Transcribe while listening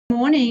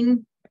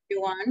Morning,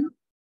 everyone,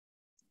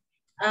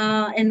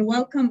 and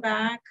welcome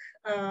back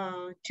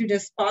to the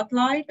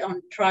Spotlight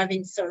on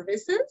Driving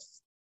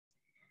Services.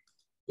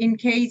 In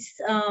case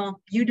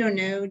you don't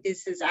know,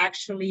 this is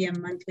actually a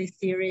monthly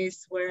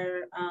series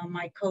where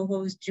my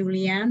co-host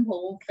Julianne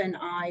Wolf and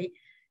I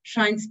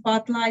shine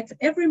spotlights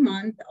every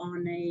month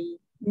on a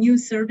new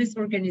service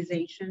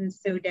organization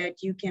so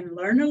that you can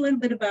learn a little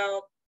bit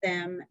about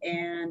them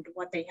and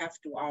what they have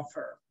to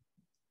offer.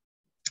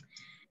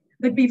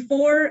 But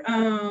before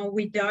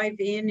we dive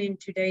in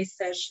today's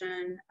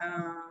session,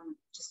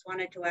 just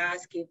wanted to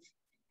ask if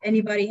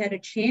anybody had a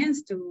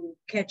chance to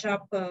catch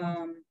up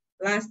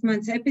last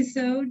month's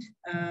episode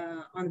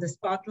on the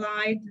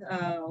Spotlight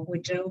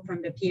with Joe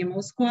from the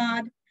PMO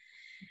squad.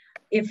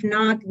 If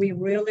not, we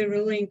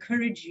really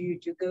encourage you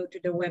to go to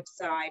the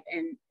website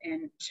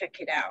and check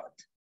it out.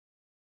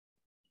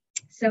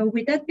 So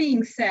with that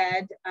being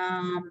said,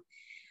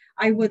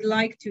 I would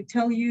like to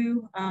tell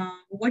you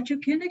what you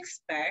can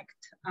expect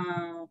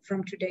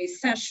from today's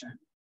session.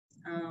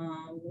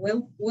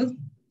 We'll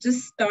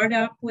just start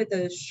up with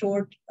a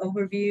short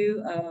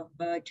overview of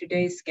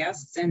today's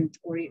guests and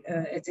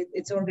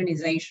its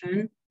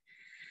organization.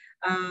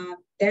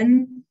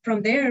 Then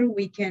from there,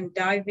 we can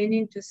dive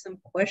into some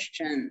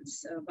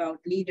questions about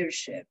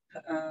leadership,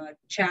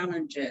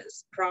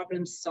 challenges,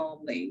 problem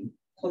solving,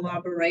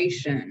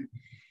 collaboration,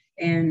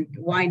 and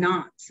why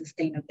not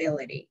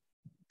sustainability.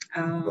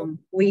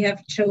 We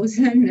have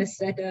chosen a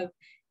set of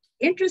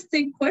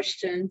interesting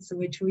questions,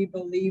 which we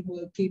believe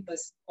will keep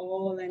us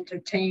all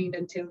entertained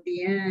until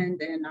the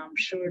end. And I'm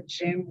sure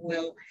Jim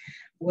will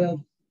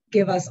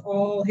give us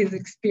all his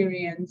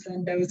experience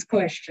on those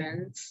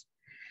questions.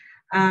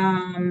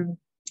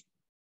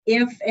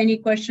 If any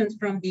questions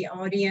from the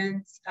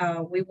audience,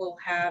 we will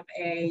have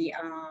a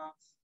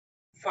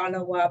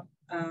follow-up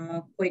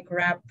quick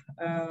wrap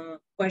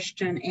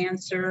question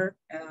answer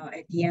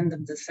at the end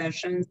of the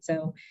session.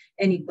 So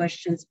any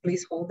questions,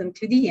 please hold them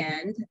to the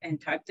end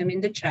and type them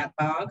in the chat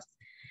box.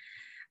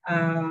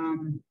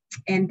 And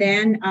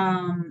then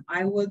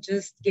I will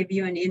just give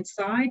you an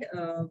insight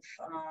of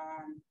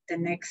the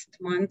next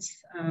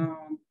month's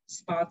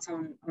spots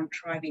on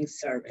driving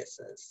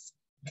services.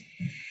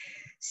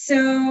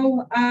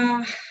 So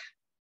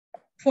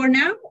for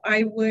now,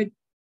 I would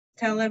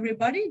tell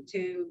everybody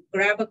to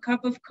grab a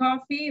cup of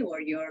coffee or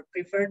your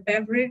preferred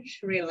beverage,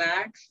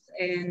 relax,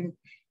 and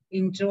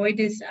enjoy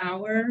this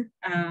hour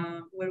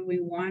where we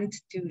want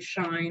to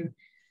shine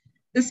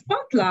the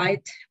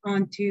spotlight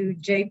onto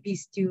JP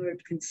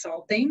Stewart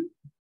Consulting.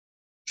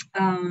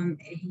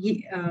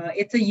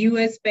 It's a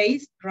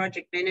US-based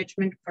project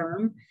management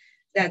firm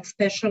that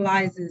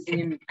specializes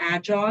in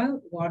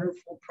agile,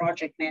 waterfall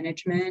project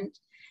management,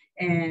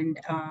 and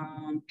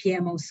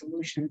PMO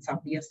solutions,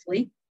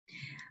 obviously.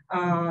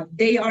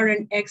 They are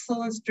an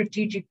excellent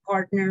strategic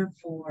partner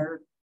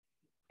for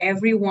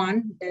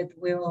everyone that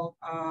will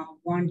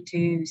want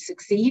to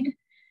succeed,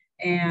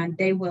 and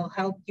they will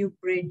help you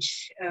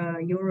bridge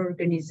your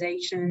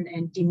organization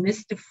and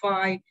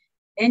demystify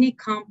any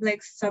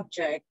complex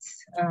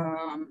subjects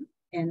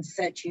and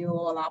set you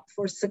all up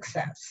for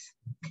success.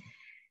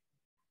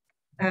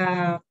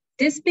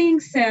 This being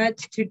said,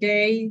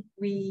 today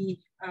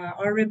we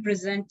are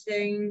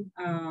representing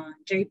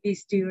JP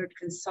Stewart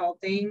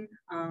Consulting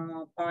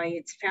by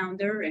its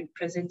founder and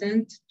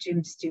president,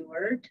 Jim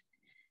Stewart.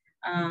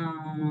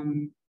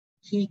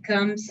 He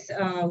comes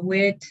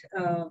with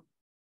a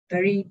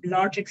very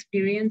large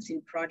experience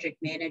in project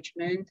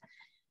management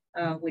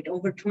with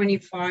over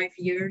 25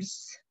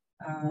 years,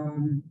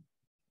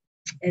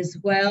 as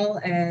well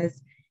as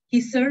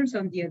he serves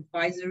on the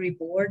advisory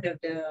board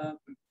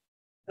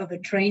of a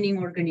training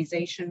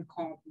organization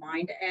called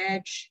Mind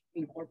Edge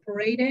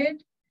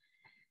Incorporated,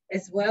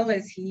 as well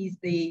as he's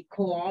the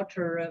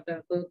co-author of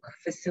a book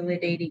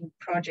facilitating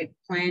project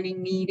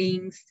planning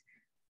meetings,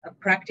 a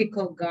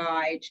practical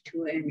guide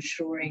to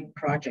ensuring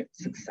project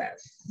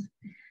success.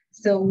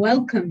 So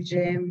welcome,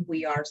 Jim.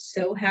 We are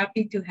so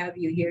happy to have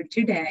you here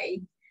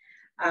today.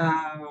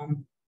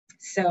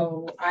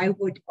 So I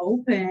would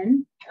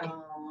open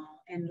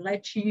and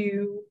let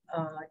you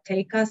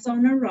take us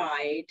on a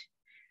ride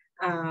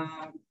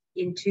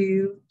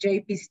into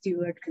JP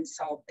Stewart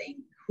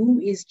Consulting.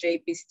 Who is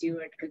JP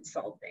Stewart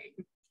Consulting?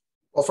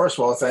 Well, first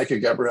of all, thank you,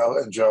 Gabrielle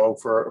and Joe,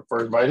 for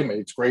inviting me.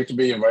 It's great to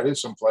be invited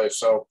someplace.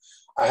 So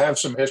I have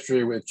some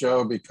history with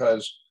Joe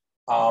because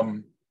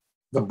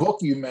the book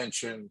you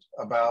mentioned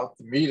about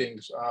the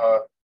meetings,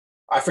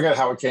 I forget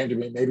how it came to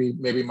me.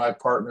 Maybe my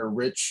partner,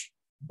 Rich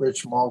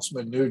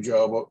Maltzman, knew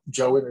Joe, but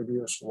Joe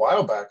interviewed us a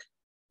while back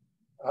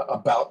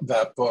about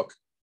that book.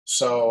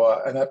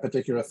 So, and that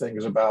particular thing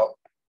is about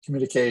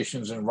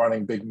communications and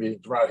running big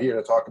meetings. We're not here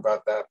to talk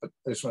about that, but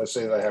I just want to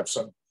say that I have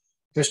some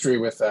history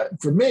with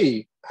that. For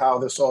me, how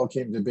this all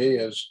came to be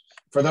is,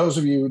 for those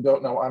of you who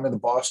don't know, I'm in the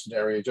Boston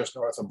area, just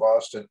north of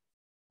Boston.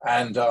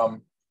 And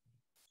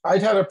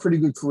I'd had a pretty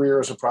good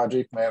career as a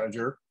project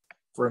manager.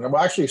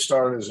 I actually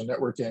started as a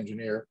network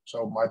engineer.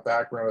 So my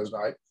background is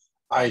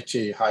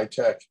IT, high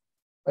tech.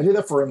 I did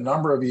that for a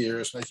number of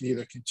years, and I can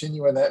either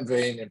continue in that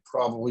vein and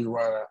probably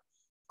run a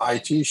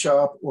IT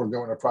shop or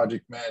go into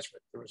project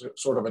management. There was a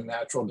sort of a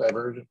natural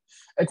diversion.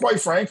 And quite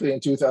frankly, in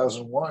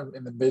 2001,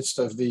 in the midst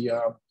of the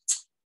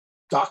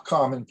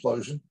dot-com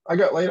implosion, I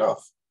got laid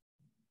off,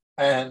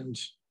 and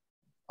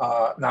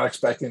not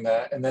expecting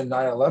that. And then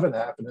 9/11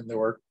 happened, and there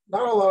were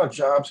not a lot of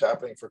jobs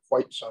happening for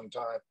quite some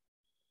time.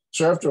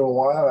 So after a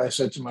while, I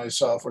said to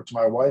myself, or to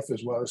my wife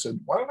as well, I said,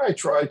 why don't I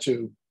try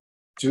to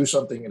do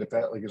something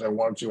independently, because I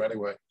wanted to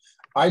anyway.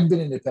 I'd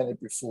been independent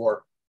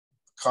before,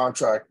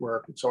 contract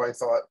work. And so I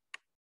thought,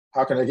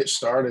 how can I get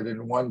started?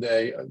 And one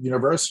day, a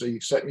university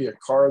sent me a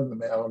card in the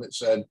mail, and it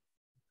said,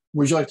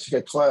 would you like to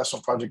take a class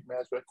on project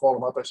management? I called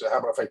them up. I said, how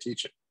about if I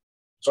teach it?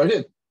 So I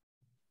did.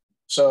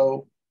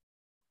 So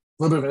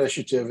a little bit of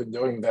initiative in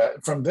doing that.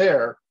 And from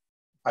there,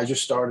 I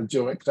just started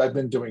doing, because I've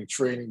been doing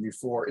training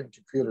before in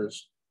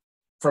computers.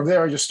 From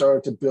there, I just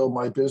started to build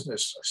my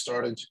business. I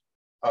started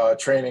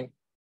training,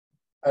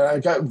 and I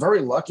got very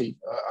lucky.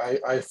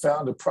 I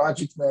found a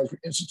Project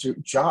Management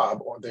Institute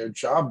job on their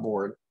job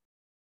board.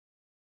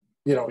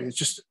 You know, it's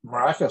just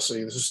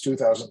miraculously, this is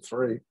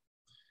 2003.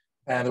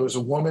 And there was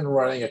a woman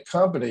running a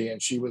company,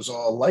 and she was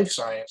all life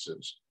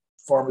sciences,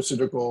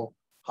 pharmaceutical,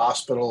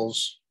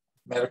 hospitals,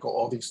 medical,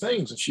 all these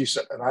things. And she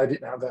said, and I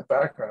didn't have that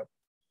background.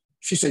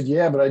 She said,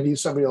 yeah, but I need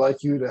somebody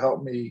like you to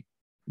help me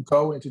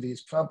go into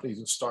these companies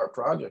and start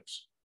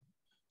projects.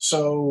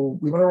 So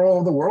we went all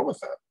over the world with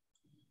that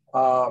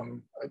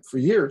for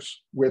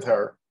years with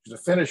her. She's a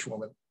Finnish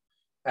woman,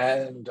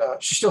 and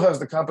she still has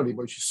the company,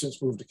 but she's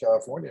since moved to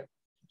California.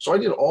 So I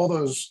did all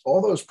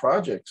those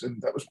projects, and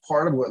that was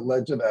part of what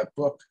led to that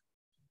book.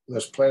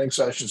 Those planning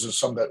sessions and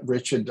some that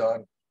Rich had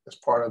done as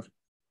part of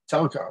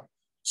telecom.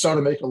 So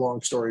to make a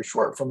long story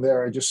short, from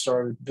there, I just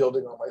started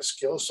building on my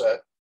skill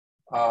set.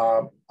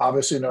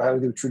 Obviously know how to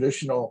do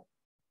traditional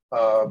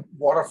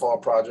waterfall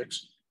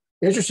projects.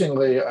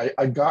 Interestingly,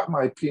 I got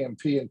my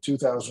PMP in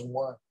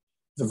 2001,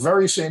 the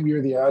very same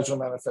year the Agile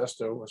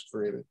Manifesto was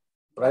created,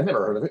 but I'd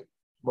never heard of it.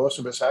 Most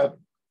of us hadn't.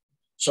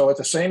 So at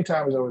the same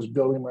time as I was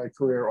building my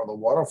career on the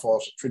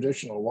waterfall,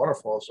 traditional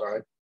waterfall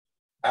side,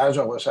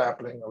 Agile was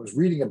happening. I was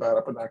reading about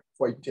it, but not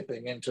quite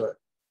dipping into it.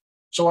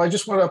 So I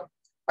just went up.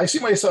 I see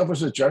myself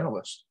as a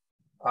generalist.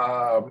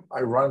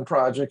 I run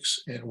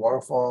projects in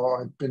waterfall.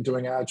 I've been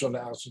doing Agile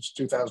now since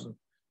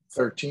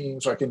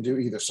 2013, so I can do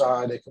either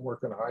side. I can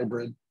work in a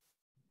hybrid.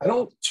 I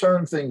don't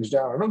turn things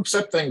down. I don't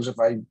accept things if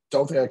I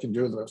don't think I can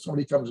do them. If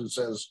somebody comes and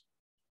says,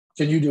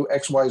 can you do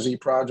XYZ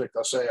project?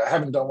 I'll say, I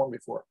haven't done one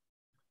before.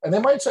 And they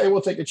might say,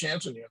 we'll take a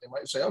chance on you. They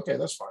might say, okay,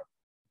 that's fine.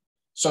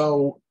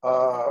 So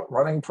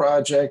running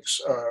projects,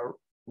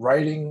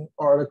 writing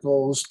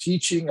articles,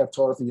 teaching, I've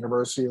taught at the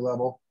university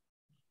level,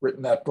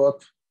 written that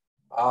book,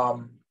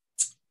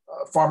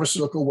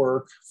 pharmaceutical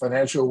work,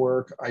 financial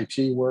work,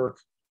 IT work,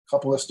 a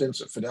couple of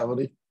stints at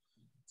Fidelity,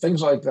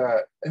 things like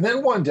that. And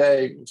then one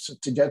day,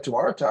 to get to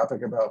our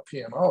topic about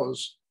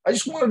PMOs, I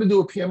just wanted to do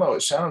a PMO.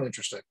 It sounded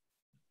interesting.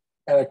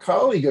 And a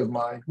colleague of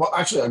mine, well,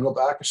 actually, I'll go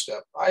back a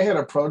step. I had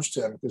approached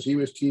him because he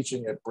was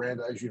teaching at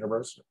Brandeis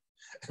University.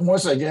 And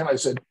once again, I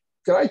said,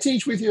 can I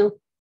teach with you?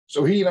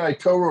 So he and I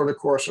co-wrote a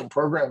course on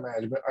program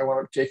management. I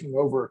wound up taking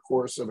over a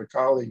course of a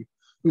colleague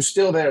who's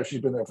still there. She's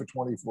been there for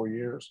 24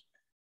 years,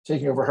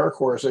 taking over her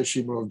course as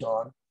she moved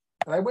on.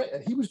 And I went,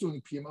 and he was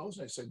doing PMOs.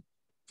 And I said,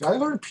 can I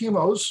learn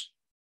PMOs?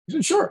 He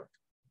said, sure.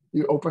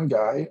 The open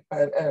guy.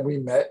 And we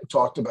met and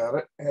talked about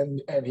it.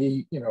 And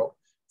he,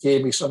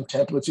 gave me some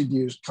templates he'd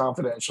used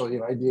confidentially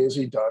and ideas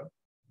he'd done.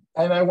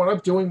 And I wound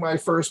up doing my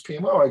first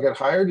PMO. I got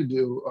hired to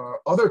do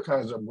other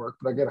kinds of work,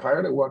 but I got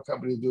hired at one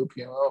company to do a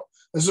PMO.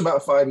 This is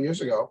about 5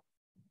 years ago.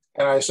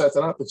 And I set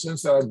that up. And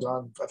since then, I've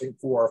done, I think,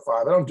 4 or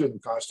 5. I don't do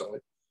them constantly.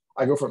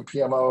 I go from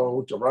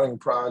PMO to running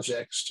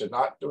projects to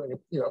not doing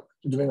it,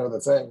 to doing other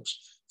things.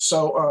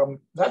 So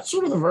that's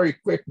sort of the very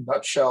quick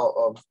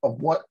nutshell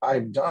of what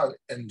I've done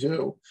and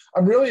do.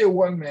 I'm really a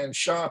one-man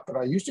shop, but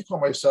I used to call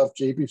myself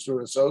JP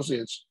Stewart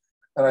Associates.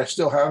 And I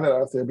still have that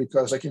out there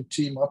because I can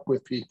team up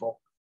with people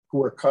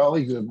who are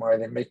colleagues of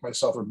mine and make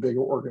myself a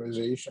bigger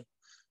organization.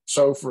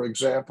 So for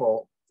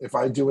example, if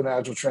I do an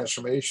Agile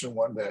transformation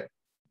one day,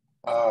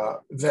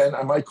 then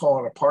I might call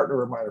on a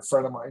partner of mine, a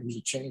friend of mine who's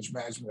a change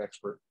management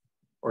expert,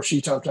 or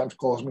she sometimes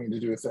calls me to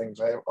do things.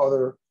 I have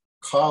other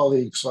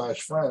colleagues /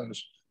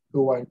 friends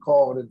who I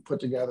call and put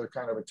together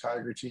kind of a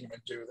tiger team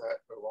and do that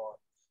and move on.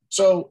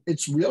 So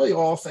it's really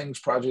all things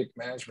project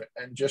management.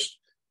 And just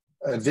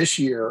this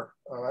year,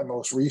 my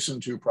most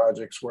recent 2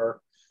 projects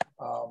were,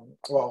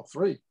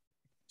 3.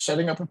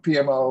 Setting up a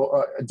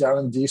PMO down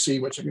in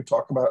DC, which I can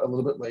talk about a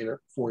little bit later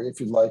for you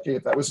if you'd like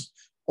it. That was,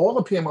 all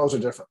the PMOs are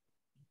different.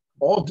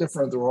 All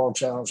different, they're all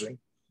challenging.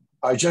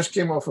 I just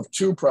came off of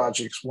 2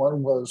 projects.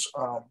 One was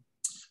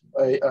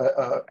a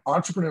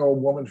entrepreneurial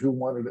woman who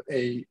wanted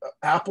a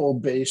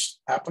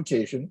Apple-based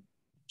application.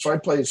 So I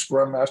played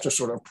Scrum Master,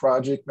 sort of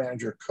project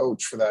manager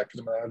coach for that, because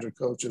I'm an Agile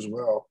coach as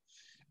well.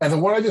 And the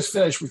one I just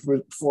finished was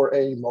for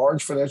a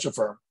large financial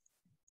firm.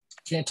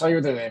 Can't tell you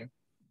the name,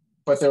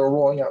 but they were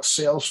rolling out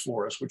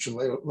Salesforce, which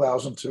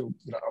allows them to,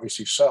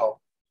 obviously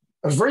sell.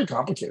 it was very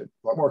complicated,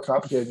 a lot more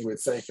complicated than you would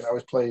think. And I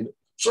was played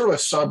sort of a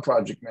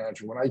sub-project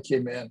manager. When I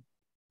came in,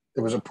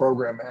 there was a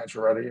program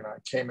manager already, and I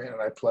came in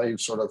and I played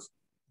sort of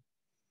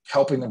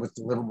helping them with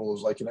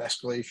deliverables, like an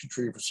escalation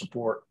tree for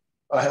support,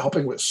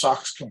 helping with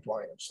SOX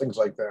compliance, things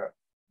like that.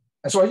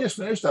 And so I just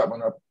finished that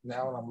one up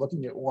now, and I'm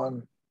looking at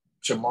one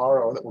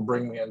tomorrow that will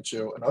bring me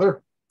into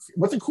another.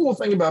 What's the cool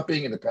thing about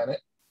being independent?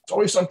 It's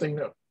always something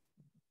new.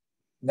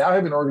 Now I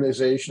have an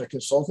organization, a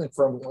consulting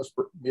firm that wants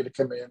me to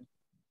come in,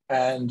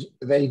 and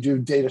they do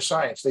data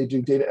science. They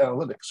do data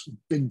analytics,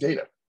 big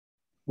data,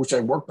 which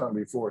I worked on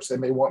before. So they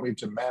may want me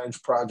to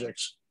manage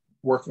projects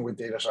working with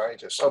data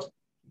scientists. So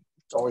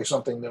it's always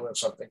something new and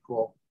something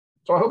cool.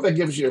 So I hope that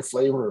gives you a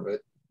flavor of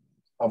it,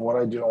 of what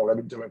I do and what I've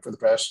been doing for the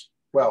past,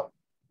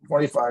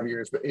 25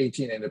 years, but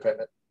 18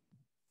 independent.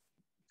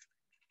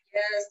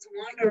 Yes,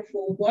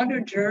 wonderful. What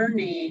a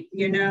journey.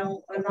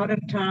 A lot of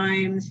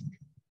times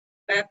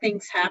bad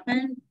things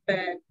happen,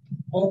 but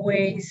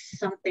always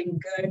something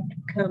good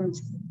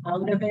comes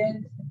out of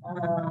it.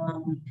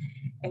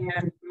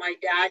 And my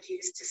dad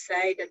used to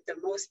say that the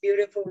most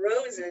beautiful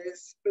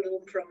roses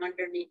bloom from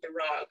underneath the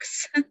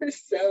rocks.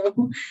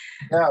 So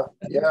yeah.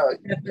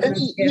 And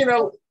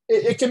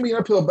it can be an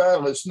uphill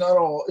battle. It's not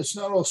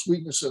all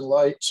sweetness and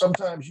light.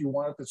 Sometimes you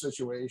wind up in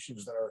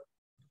situations that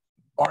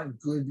aren't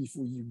good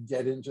before you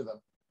get into them.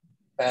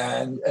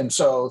 And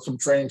so some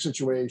training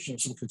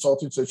situations, some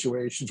consulting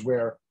situations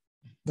where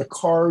the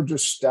cards are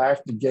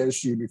stacked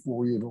against you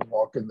before you even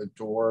walk in the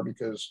door,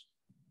 because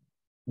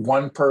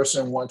one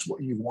person wants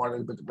what you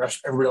wanted, but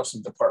everybody else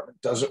in the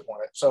department doesn't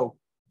want it. So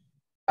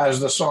as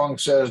the song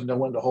says, know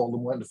when to hold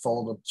them, when to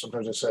fold them.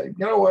 Sometimes I say,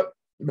 you know what,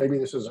 maybe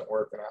this isn't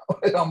working out,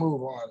 and I'll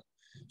move on.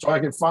 So I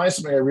can find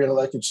something I really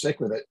like and stick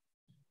with it.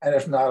 And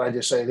if not, I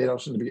just say they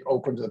don't seem to be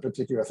open to the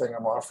particular thing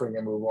I'm offering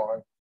and move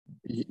on.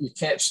 You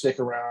can't stick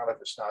around if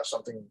it's not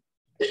something.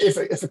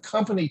 If a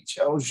company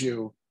tells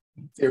you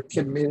they're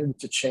committed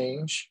to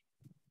change,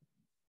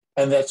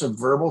 and that's a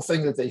verbal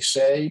thing that they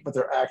say, but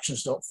their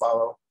actions don't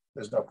follow,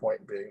 there's no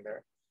point in being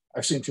there.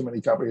 I've seen too many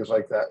companies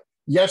like that.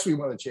 Yes, we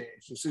want to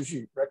change. As soon as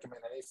you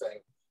recommend anything,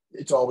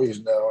 it's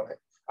always no.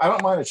 I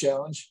don't mind a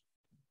challenge,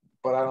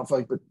 but I don't feel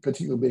like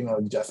particularly being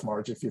on a death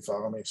march, if you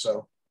follow me.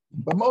 So,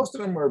 but most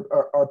of them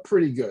are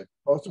pretty good.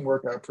 Most of them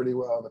work out pretty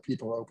well. The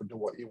people are open to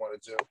what you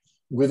want to do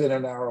within a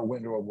narrow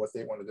window of what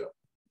they want to do.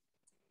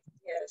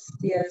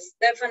 Yes,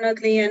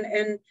 definitely.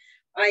 And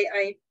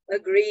I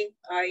agree.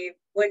 I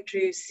went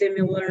through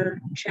similar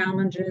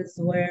challenges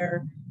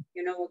where,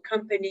 a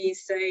company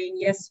is saying,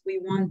 yes, we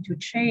want to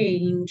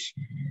change,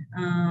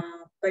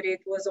 but it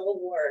was all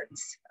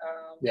words.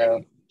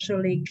 It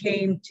actually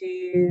came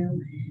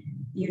to,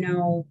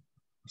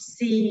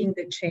 seeing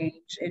the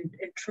change and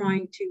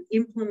trying to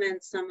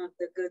implement some of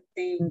the good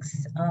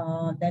things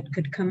that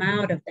could come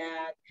out of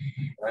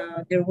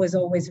that. There was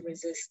always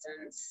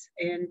resistance.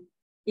 And,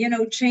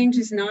 change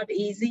is not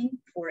easy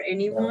for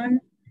anyone.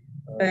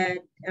 But,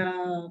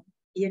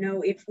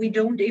 if we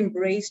don't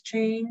embrace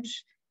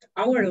change,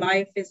 our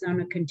life is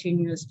on a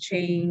continuous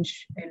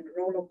change and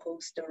roller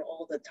coaster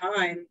all the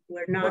time.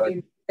 We're not in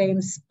the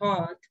same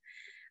spot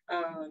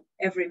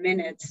every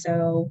minute.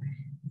 So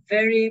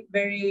very,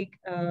 very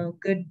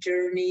good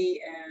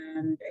journey.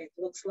 And it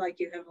looks like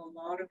you have a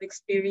lot of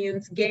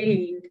experience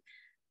gained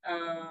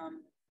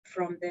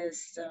from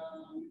this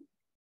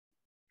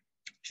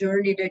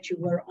journey that you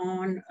were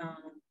on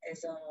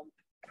as a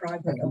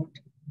private owned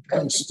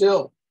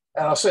company.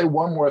 And I'll say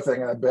one more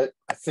thing. I don't want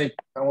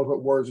to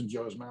put words in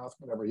Joe's mouth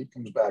whenever he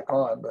comes back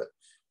on, but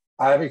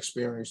I have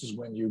experiences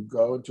when you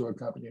go into a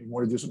company and you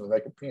want to do something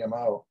like a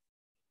PMO,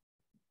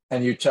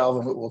 and you tell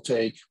them it will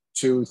take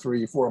 2,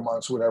 3, 4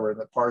 months, whatever.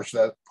 And part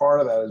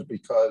of that is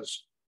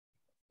because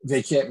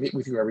they can't meet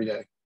with you every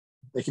day.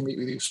 They can meet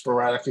with you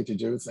sporadically to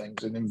do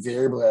things. And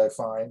invariably, I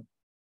find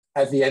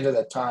at the end of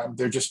that time,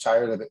 they're just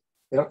tired of it.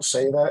 They don't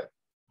say that,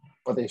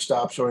 but they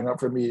stop showing up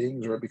for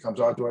meetings, or it becomes,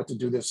 oh, do I have to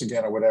do this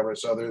again or whatever?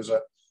 So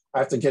I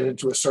have to get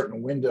into a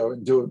certain window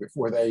and do it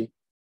before they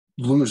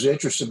lose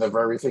interest in the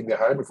very thing they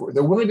hired before.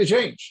 They're willing to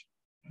change,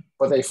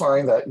 but they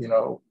find that, we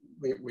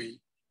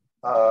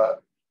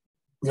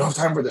don't have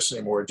time for this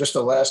anymore. Just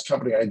the last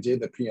company I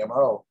did, the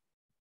PMO,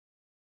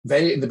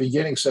 they in the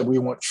beginning said, we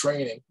want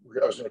training.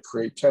 I was going to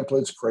create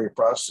templates, create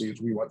processes.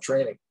 We want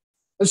training.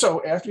 And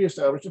so after you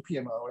establish a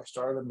PMO, I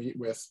started to meet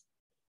with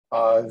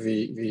one of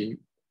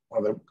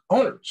the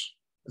owners.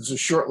 This is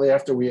shortly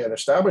after we had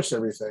established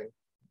everything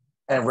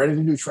and ready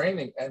to do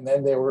training. And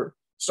then they were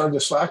starting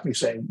to slack me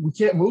saying, we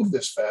can't move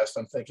this fast.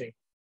 I'm thinking,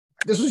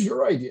 this was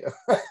your idea.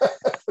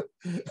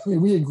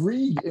 We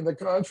agreed in the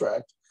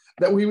contract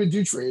that we would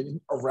do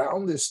training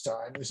around this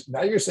time.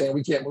 Now you're saying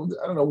we can't move.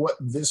 I don't know what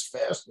this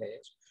fast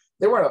means.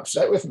 They weren't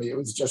upset with me. It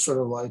was just sort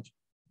of like,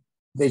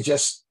 they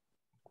just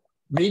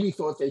maybe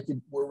thought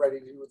were ready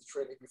to do the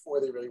training before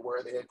they really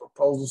were. They had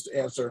proposals to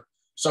answer.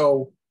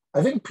 So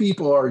I think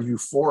people are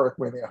euphoric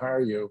when they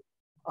hire you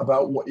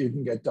about what you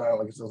can get done.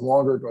 Like, the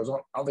longer it goes on,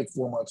 I don't think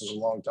 4 months is a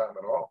long time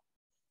at all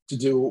to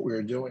do what we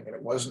were doing. And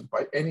it wasn't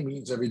by any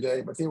means every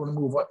day, but they want to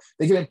move on.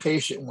 They get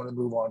impatient and want to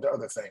move on to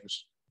other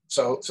things.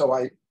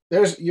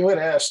 You had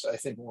asked, I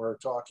think when we were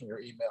talking or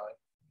emailing,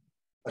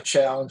 a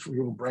challenge for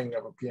people bringing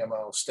up a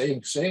PMO,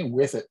 staying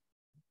with it.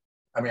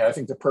 I mean, I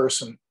think the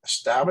person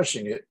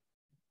establishing it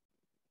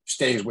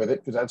stays with it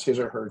because that's his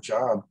or her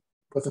job.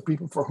 But the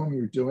people for whom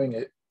you're doing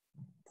it,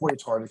 boy,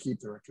 it's hard to keep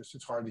their interest.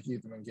 It's hard to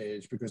keep them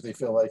engaged because they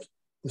feel like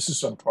this is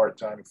some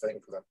part-time thing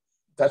for them.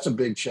 That's a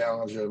big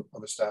challenge of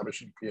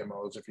establishing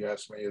PMOs, if you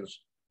ask me, is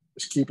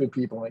keeping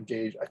people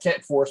engaged. I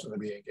can't force them to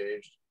be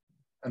engaged.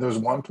 And there was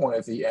one point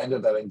at the end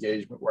of that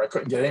engagement where I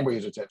couldn't get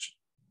anybody's attention.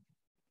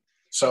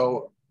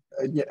 So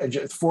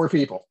 4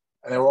 people,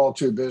 and they were all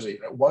too busy.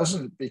 And it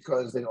wasn't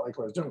because they didn't like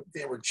what I was doing.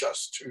 They were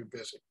just too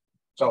busy.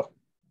 So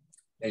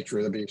nature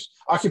of the beast.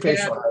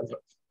 Occupational hazard.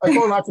 I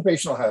call it an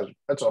occupational hazard.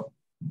 That's all.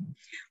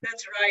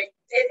 That's right.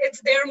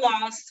 It's their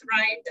loss,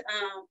 right?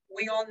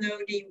 We all know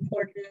the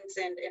importance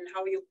and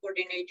how you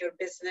coordinate your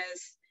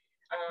business,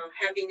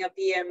 having a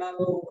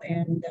PMO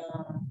and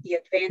the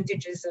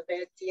advantages of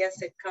it.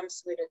 Yes, it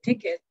comes with a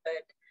ticket,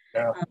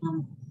 but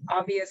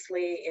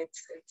obviously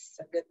it's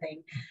a good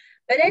thing.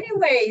 But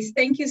anyways,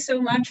 thank you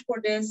so much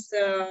for this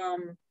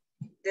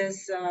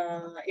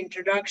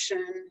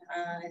introduction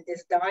and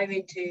this dive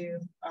into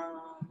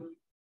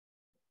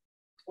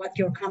what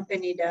your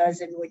company does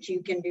and what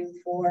you can do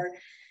for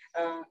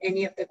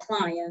any of the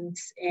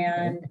clients.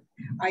 And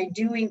I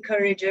do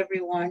encourage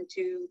everyone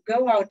to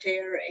go out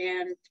there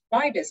and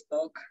buy this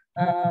book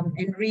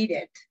and read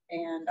it.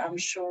 And I'm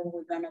sure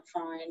we're going to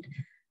find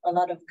a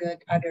lot of good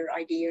other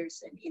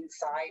ideas and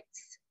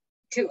insights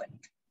to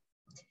it.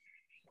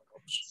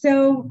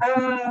 So,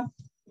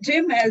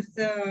 Jim, as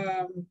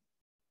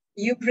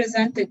you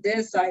presented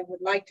this, I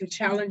would like to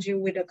challenge you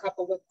with a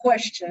couple of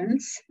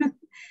questions.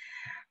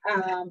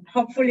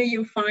 Hopefully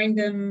you find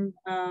them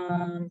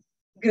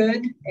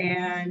good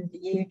and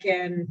you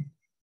can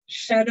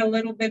shed a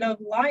little bit of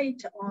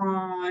light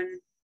on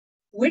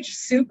which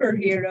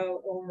superhero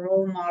or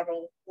role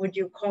model would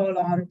you call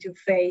on to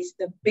face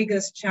the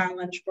biggest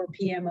challenge for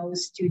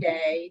PMOs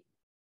today,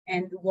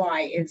 and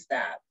why is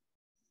that?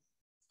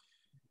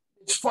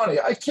 It's funny,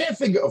 I can't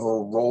think of a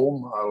role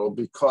model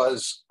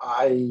because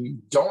I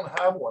don't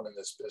have one in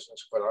this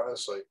business, quite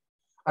honestly.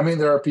 I mean,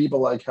 there are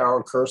people like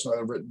Howard Kirsten that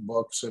have written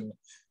books, and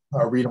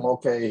Rita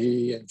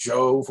Mulcahy and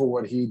Joe for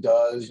what he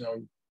does, you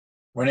know,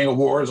 winning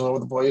awards all over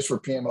the place for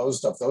PMO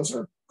stuff. Those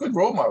are good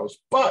role models.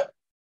 But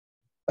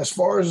as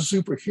far as a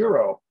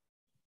superhero,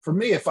 for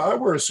me, if I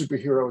were a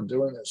superhero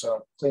doing this, I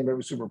don't claim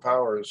every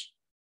superpowers,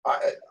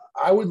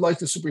 I would like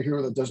the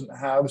superhero that doesn't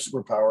have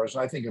superpowers.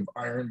 And I think of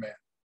Iron Man.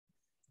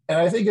 And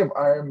I think of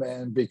Iron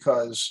Man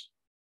because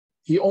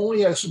he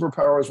only has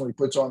superpowers when he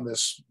puts on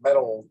this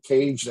metal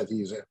cage that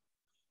he's in.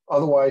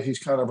 Otherwise, he's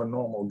kind of a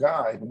normal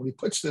guy. But when he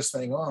puts this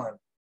thing on,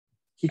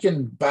 he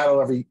can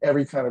battle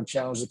every kind of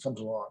challenge that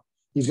comes along.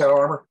 He's got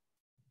armor.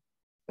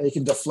 He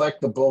can deflect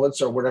the bullets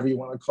or whatever you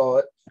want to call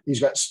it. He's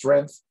got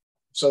strength.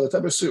 So the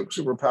type of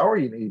superpower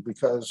you need,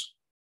 because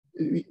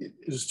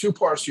there's 2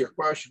 parts to your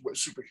question. What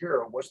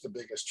superhero? What's the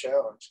biggest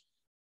challenge?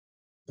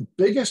 The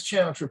biggest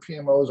challenge for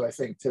PMOs, I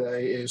think,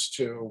 today is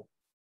to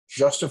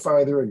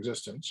justify their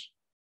existence,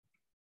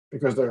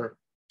 because they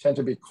tend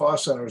to be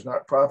cost centers,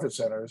 not profit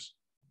centers,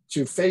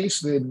 to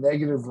face the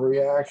negative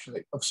reaction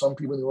of some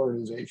people in the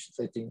organization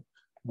thinking,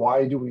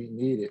 why do we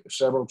need it?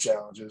 Several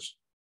challenges.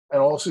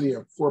 And also the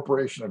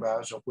incorporation of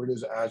Agile. Where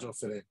does Agile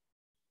fit in?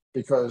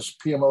 Because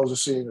PMOs are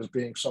seen as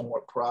being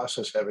somewhat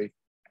process heavy,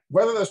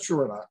 whether that's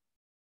true or not.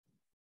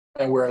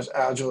 And whereas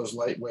Agile is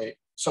lightweight.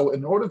 So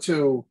in order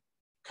to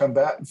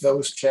combat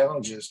those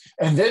challenges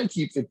and then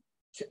keep the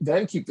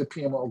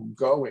PMO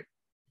going,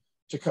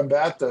 to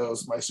combat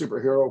those, my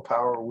superhero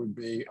power would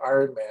be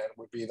Iron Man,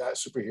 would be that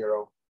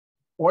superhero.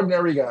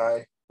 Ordinary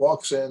guy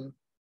walks in,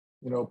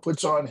 you know,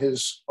 puts on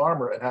his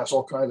armor and has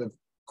all kinds of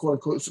quote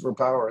unquote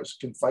superpowers,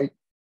 can fight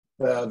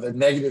the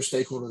negative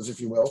stakeholders, if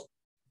you will,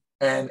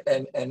 and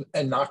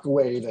knock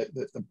away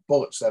the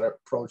bullets that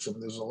approach him.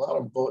 There's a lot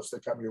of bullets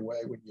that come your way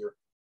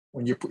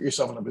when you put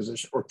yourself in a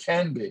position, or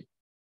can be,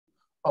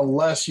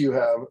 unless you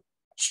have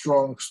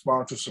strong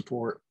sponsor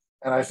support.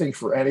 And I think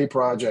for any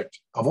project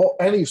of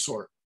any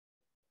sort,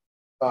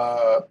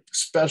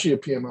 especially a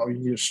PMO, you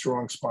need a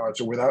strong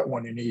sponsor. Without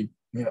one, you need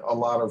you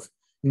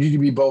need to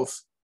be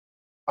both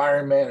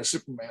Iron Man and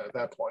Superman at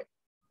that point.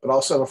 But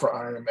I'll settle for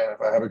Iron Man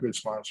if I have a good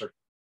sponsor.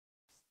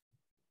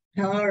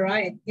 All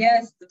right.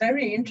 Yes,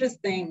 very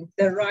interesting.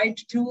 The right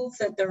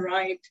tools at the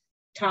right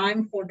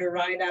time for the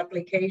right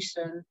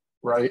application.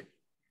 Right.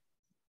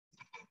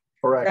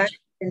 Correct. That's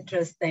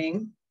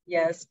interesting.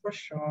 Yes, for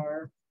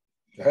sure.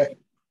 Okay.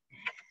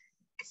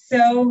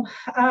 So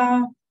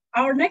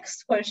our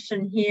next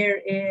question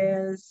here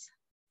is,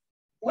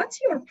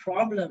 what's your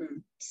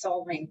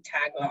problem-solving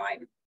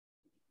tagline?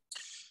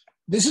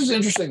 This is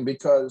interesting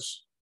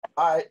because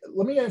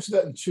let me answer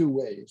that in 2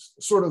 ways,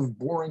 sort of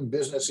boring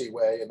businessy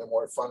way and the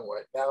more fun way.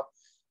 Now,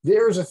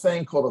 there's a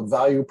thing called a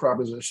value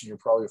proposition you're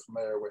probably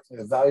familiar with.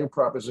 The value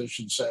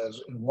proposition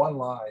says in one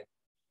line,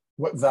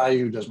 what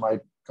value does my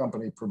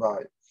company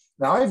provide?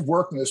 Now, I've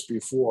worked in this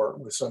before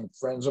with some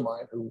friends of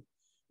mine who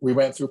We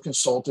went through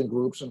consulting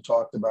groups and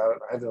talked about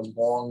it. I had a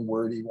long,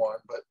 wordy one,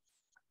 but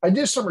I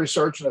did some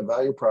research on a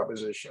value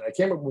proposition. I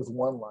came up with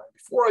one line.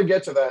 Before I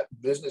get to that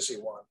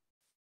businessy one,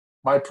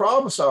 my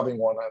problem-solving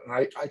one, and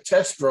I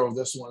test drove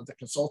this one at the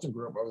consulting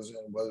group I was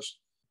in, was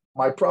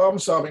my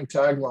problem-solving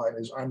tagline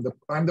is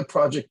I'm the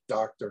project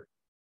doctor.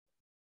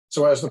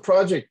 So as the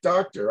project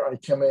doctor, I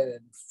come in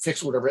and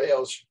fix whatever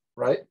ails you,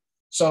 right?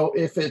 So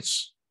if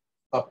it's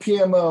a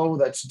PMO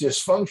that's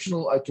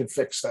dysfunctional, I can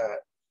fix that.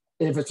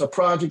 If it's a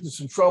project that's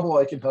in trouble,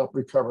 I can help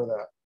recover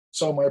that.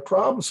 So my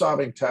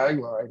problem-solving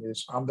tagline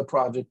is I'm the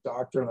project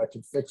doctor and I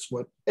can fix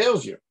what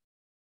ails you.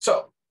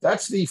 So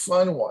that's the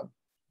fun one.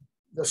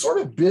 The sort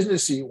of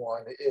businessy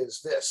one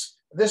is this.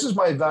 This is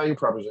my value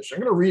proposition.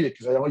 I'm going to read it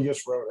because I only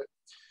just wrote it.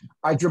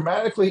 I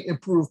dramatically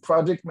improve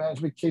project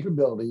management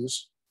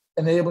capabilities,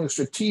 enabling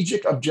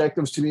strategic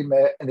objectives to be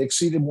met and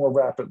exceeded more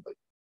rapidly.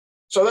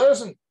 So that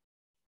isn't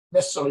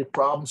necessarily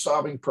problem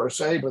solving per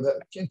se, but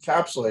that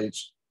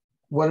encapsulates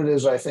what it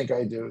is I think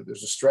I do.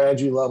 There's a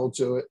strategy level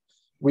to it.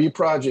 We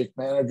project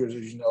managers,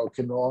 as you know,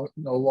 can no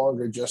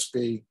longer just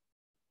be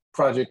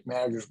project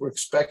managers. We're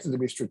expected to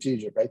be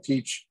strategic. I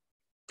teach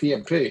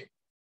PMP,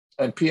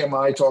 and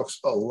PMI talks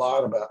a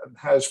lot about and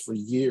has for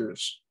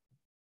years.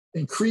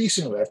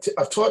 Increasingly,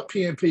 I've taught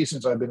PMP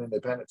since I've been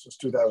independent, since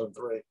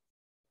 2003.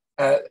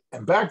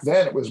 And back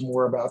then, it was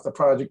more about the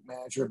project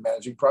manager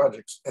managing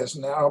projects. As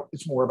now,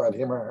 it's more about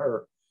him or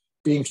her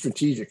being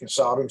strategic and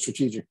solving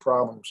strategic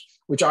problems,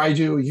 which I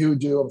do, you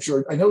do, I'm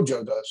sure, I know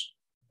Joe does,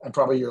 and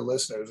probably your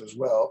listeners as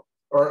well,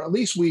 or at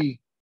least we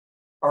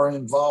are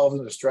involved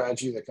in the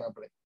strategy of the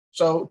company.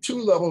 So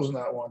 2 levels in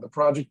that one, the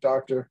project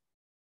doctor,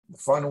 the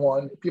fun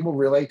one, people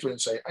relate to it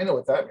and say, I know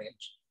what that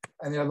means.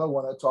 And the other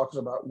one that talks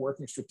about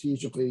working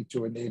strategically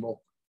to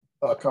enable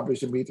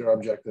companies to meet their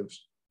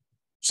objectives.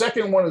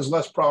 Second one is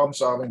less problem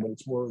solving, but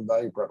it's more of a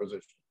value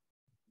proposition.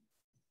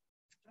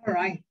 All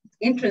right,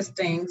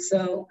 interesting.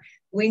 So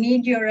we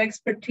need your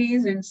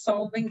expertise in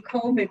solving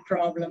COVID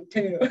problem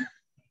too.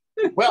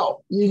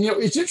 Well,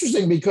 it's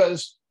interesting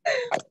because,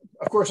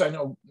 of course, I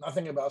know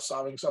nothing about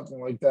solving something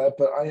like that,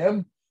 but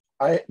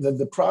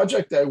the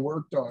project I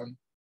worked on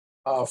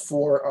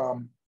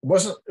it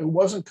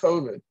wasn't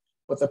COVID,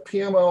 but the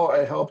PMO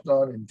I helped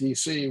on in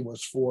DC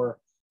was for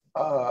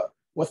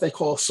what they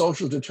call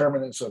social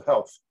determinants of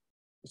health.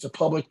 It's a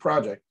public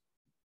project,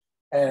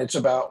 and it's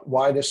about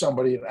why does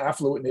somebody in an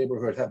affluent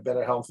neighborhood have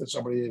better health than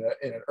somebody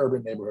in an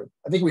urban neighborhood.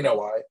 I think we know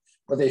why,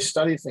 but they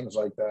study things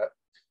like that.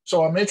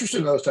 So I'm interested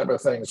in those type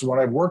of things. When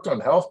I've worked on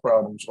health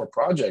problems or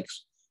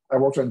projects, I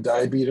worked on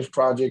diabetes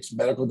projects,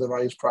 medical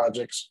device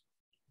projects.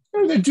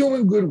 They're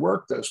doing good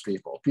work, those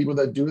people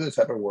that do this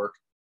type of work.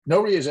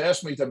 Nobody has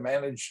asked me to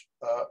manage,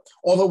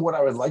 although what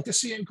I would like to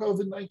see in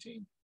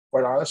COVID-19,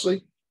 quite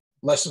honestly,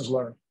 lessons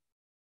learned.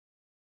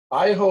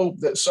 I hope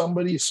that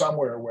somebody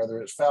somewhere,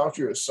 whether it's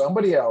Fauci or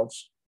somebody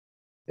else,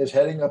 is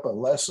heading up a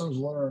lessons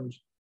learned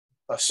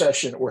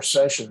session or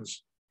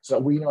sessions so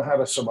that we know how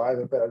to survive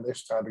it better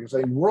this time. Because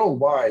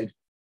worldwide,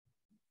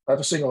 not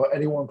to single out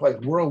any one place,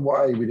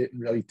 worldwide, we didn't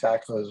really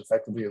tackle it as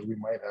effectively as we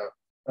might have.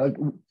 I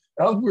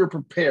don't think we were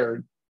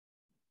prepared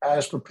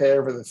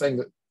for the thing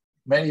that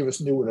many of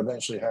us knew would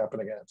eventually happen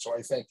again. So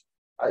I think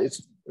it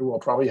will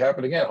probably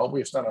happen again.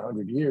 Hopefully it's not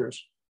 100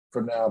 years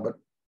from now, but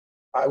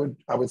I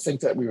would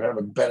think that we would have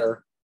a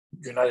better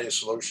united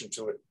solution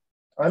to it.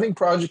 I think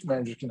project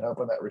managers can help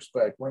in that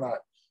respect.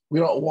 We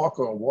don't walk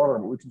on water,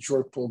 but we can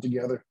sure pull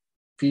together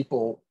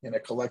people in a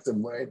collective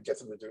way and get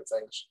them to do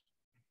things.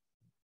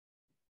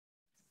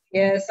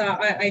 Yes,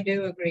 I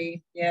do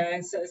agree.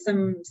 Yeah, so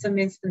some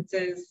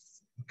instances,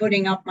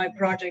 putting up my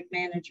project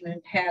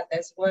management hat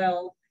as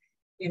well.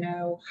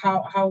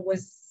 How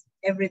was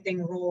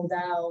everything rolled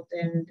out,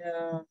 and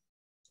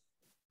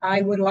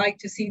I would like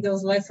to see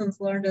those lessons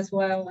learned as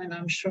well, and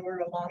I'm sure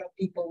a lot of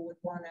people would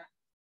want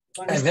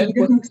to see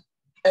them.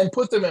 And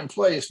put them in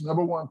place.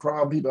 Number one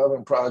problem people have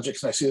in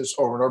projects, and I see this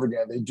over and over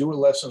again, they do a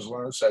lessons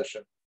learned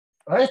session.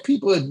 And I have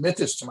people admit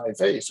this to my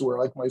face who are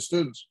like my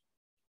students.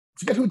 I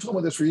forget who told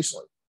me this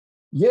recently.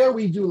 Yeah,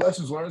 we do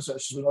lessons learned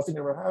sessions, but nothing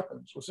ever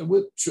happens. We'll say,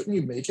 well, shouldn't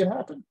you make it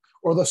happen?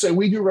 Or they'll say,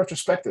 we do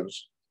retrospectives,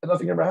 and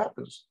nothing ever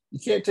happens. You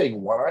can't take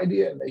one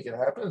idea and make it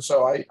happen.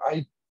 So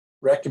I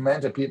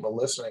recommend to people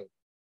listening,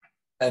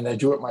 and I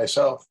do it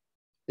myself,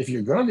 if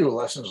you're going to do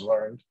lessons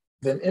learned,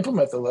 then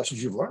implement the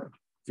lessons you've learned.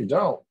 If you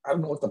don't, I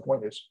don't know what the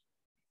point is,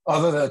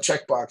 other than a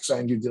checkbox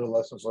saying you did a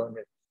lessons learned.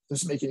 It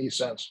doesn't make any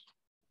sense.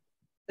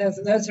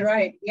 That's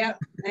right. Yeah,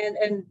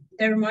 and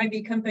there might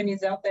be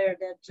companies out there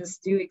that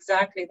just do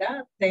exactly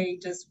that. They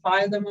just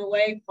file them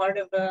away, part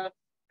of the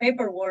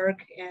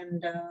paperwork,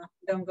 and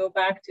don't go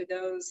back to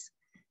those.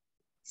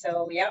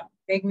 So yeah,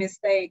 big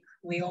mistake.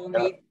 We all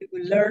need to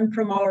learn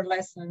from our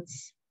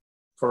lessons.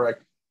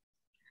 Correct.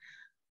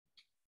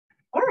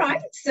 All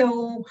right,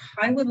 so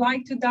I would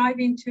like to dive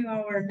into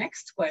our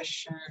next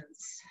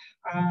questions.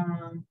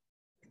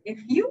 If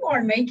you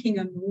are making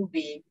a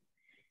movie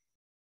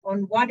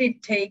on what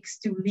it takes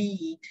to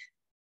lead,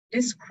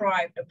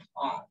 describe the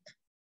plot.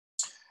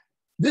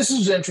 This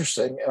is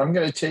interesting, and I'm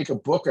going to take a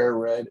book I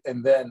read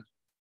and then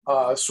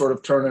sort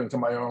of turn it into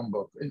my own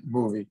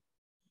movie.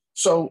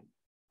 So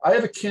I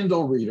have a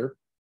Kindle reader.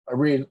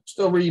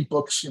 Still read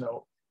books,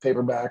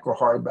 paperback or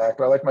hardback,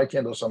 but I like my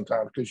Kindle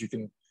sometimes because you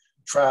can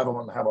travel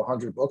and have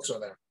 100 books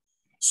on there.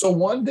 So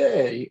one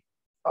day,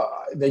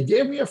 they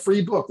gave me a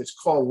free book. It's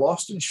called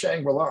Lost in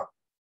Shangri-La.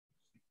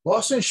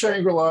 Lost in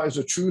Shangri-La is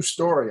a true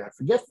story. I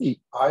forget the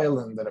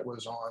island that it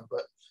was on,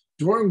 but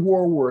during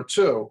World War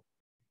II,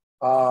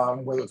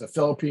 whether it was the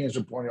Philippines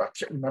or Borneo, I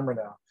can't remember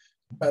now,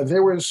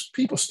 there was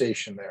people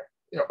stationed there,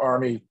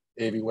 Army,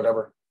 Navy,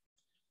 whatever.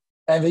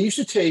 And they used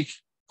to take,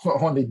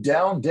 on the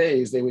down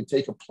days, they would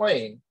take a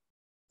plane.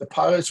 The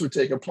pilots would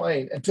take a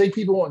plane and take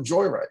people on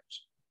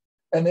joyrides.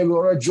 And they would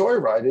go on a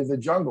joyride in the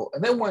jungle.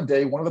 And then one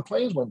day, one of the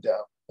planes went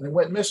down and it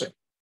went missing.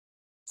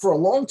 For a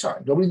long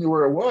time, nobody knew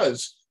where it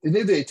was. They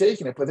knew they had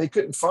taken it, but they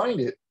couldn't find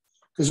it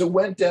because it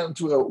went down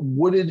to a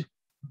wooded,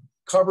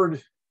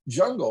 covered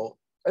jungle,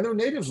 and there were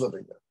natives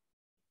living there.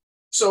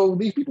 So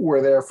these people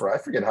were there for, I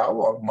forget how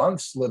long,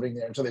 months living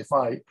there until they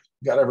finally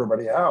got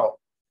everybody out.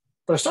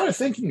 But I started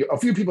thinking, a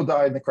few people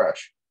died in the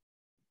crash.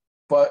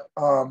 But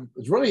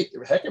it's really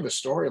a heck of a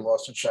story,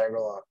 Lost in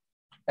Shangri-La.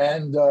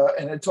 And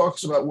it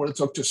talks about what it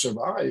took to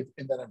survive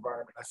in that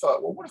environment. I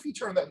thought, well, what if you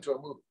turn that into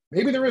a movie?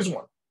 Maybe there is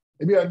one.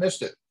 Maybe I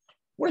missed it.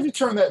 What if you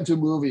turned that into a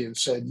movie and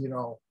said,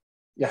 you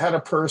had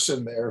a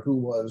person there who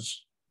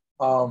was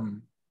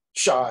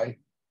shy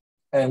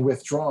and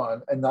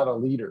withdrawn and not a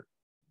leader.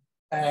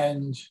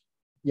 And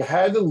you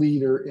had the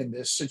leader in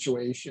this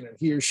situation, and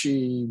he or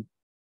she,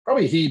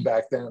 probably he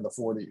back then in the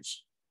 40s,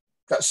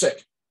 got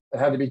sick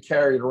and had to be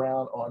carried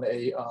around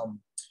on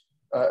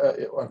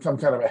on some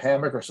kind of a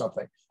hammock or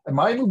something. And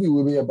my movie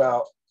would be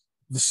about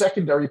the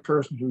secondary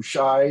person who's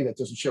shy, that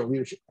doesn't show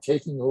leadership,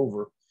 taking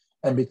over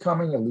and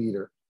becoming a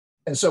leader.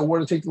 And so what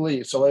to take the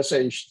lead? So let's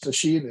say it's a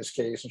she in this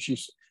case, and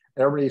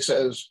everybody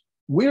says,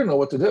 we don't know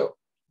what to do.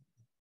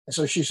 And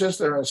so she sits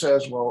there and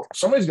says, well,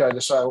 somebody's got to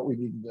decide what we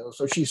need to do.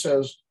 So she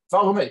says,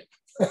 follow me.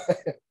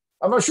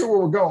 I'm not sure where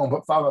we're going,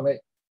 but follow me.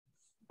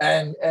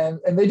 And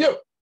they do.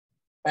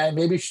 And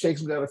maybe she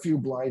takes them down a few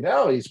blind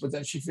alleys, but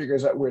then she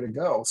figures out where to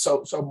go.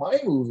 So my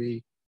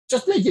movie,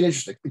 just make it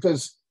interesting,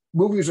 because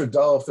movies are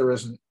dull if there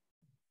isn't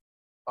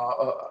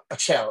a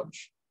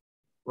challenge,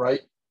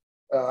 right?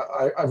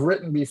 I've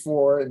written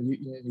before, and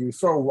you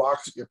throw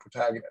rocks at your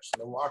protagonist.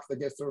 And the rock that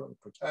gets thrown at the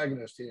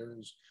protagonist here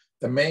is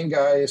the main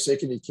guy is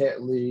sick and he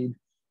can't lead.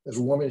 There's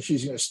a woman,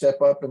 she's going to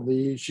step up and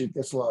lead. She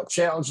gets a lot of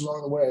challenges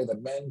along the way. The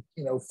men,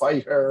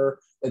 fight her.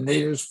 The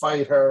natives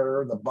fight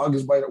her. The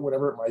bugs bite her,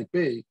 whatever it might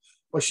be.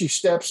 But she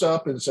steps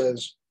up and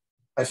says,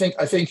 I think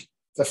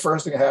the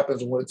first thing that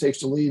happens and what it takes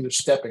to lead is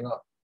stepping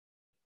up.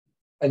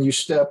 And you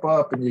step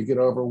up and you get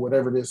over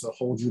whatever it is that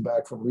holds you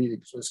back from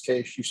leading. So in this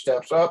case, she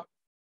steps up,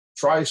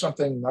 tries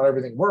something, not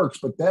everything works.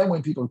 But then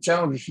when people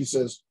challenge her, she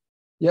says,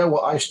 yeah,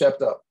 well, I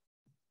stepped up,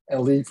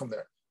 and lead from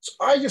there. So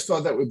I just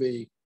thought that would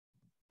be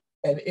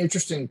an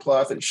interesting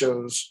plot that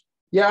shows,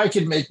 yeah, I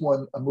could make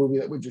a movie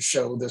that would just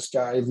show this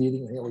guy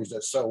leading and he always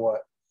does, so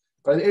what?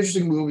 But an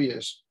interesting movie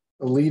is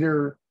the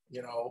leader,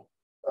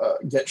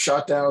 get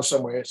shot down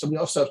somewhere, somebody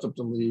else steps up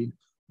to lead,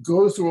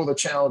 goes through all the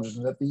challenges,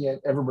 and at the end,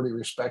 everybody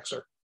respects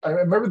her. I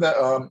remember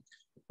that,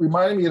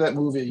 reminded me of that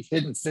movie,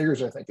 Hidden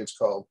Figures, I think it's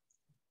called,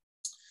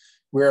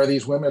 where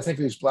these women, I think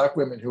these Black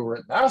women who were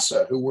at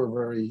NASA, who were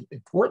very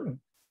important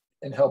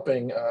in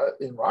helping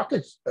in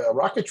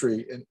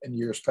rocketry in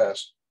years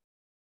past.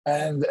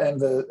 And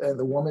the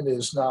woman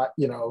is not,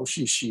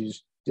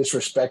 she's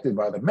disrespected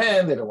by the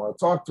men. They don't want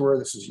to talk to her.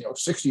 This is,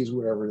 60s,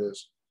 whatever it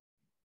is.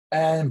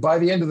 And by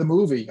the end of the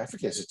movie, I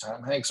forget the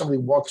time, Hank, somebody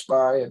walks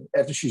by, and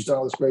after she's done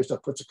all this great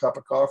stuff, puts a cup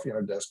of coffee on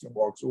her desk and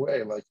walks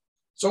away. Like,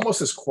 it's almost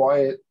this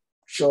quiet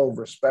show of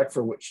respect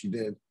for what she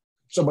did.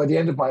 So by the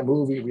end of my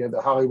movie, we have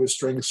the Hollywood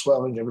strings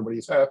swelling,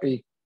 everybody's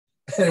happy.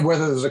 And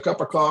whether there's a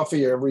cup of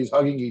coffee or everybody's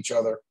hugging each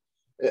other,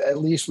 at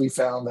least we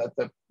found that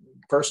the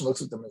person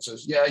looks at them and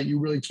says, yeah, you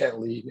really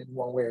can lead in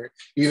one way,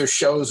 either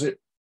shows it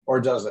or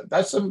doesn't.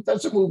 That's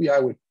a movie I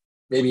would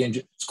maybe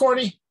enjoy. It's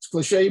corny, it's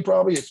cliche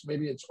probably,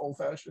 maybe it's old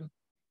fashioned,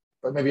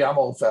 but maybe I'm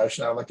old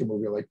fashioned. I like a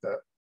movie like that.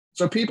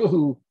 So people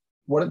who,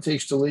 what it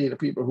takes to lead are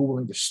people who are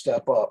willing to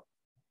step up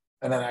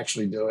and then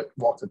actually do it,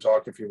 walk the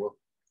talk, if you will.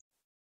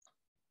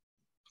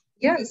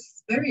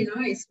 Yes, very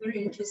nice,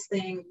 very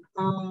interesting.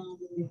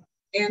 And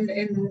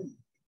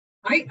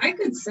I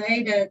could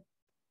say that,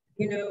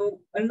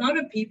 a lot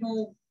of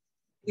people,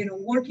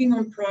 working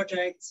on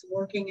projects,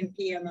 working in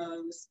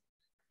PMOs,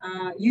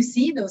 you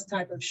see those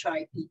type of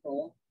shy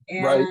people,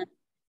 and right.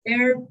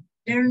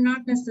 They're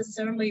not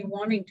necessarily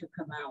wanting to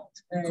come out.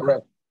 But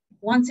correct.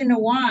 Once in a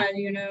while,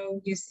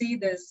 you see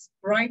this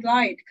bright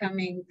light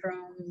coming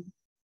from,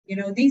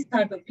 these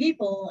type of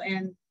people,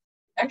 and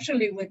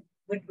actually with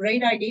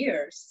great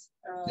ideas.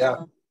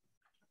 Yeah,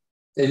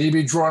 they need to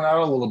be drawn out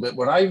a little bit.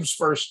 When I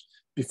was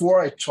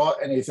before I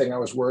taught anything, I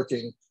was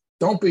working.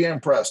 Don't be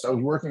impressed. I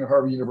was working at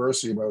Harvard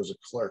University when I was a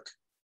clerk,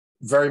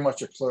 very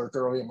much a clerk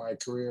early in my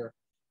career,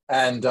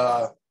 and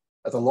at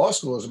the law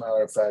school, as a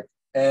matter of fact.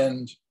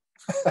 And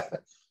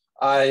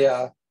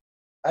I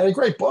had a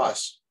great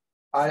boss,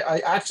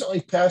 I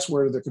accidentally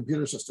passworded the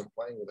computer system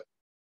playing with it.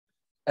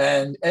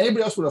 And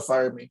anybody else would have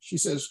fired me. She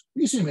says,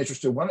 you seem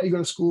interested. Why don't you go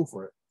to school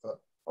for it? I thought,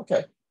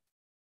 okay.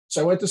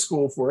 So I went to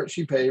school for it.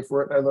 She paid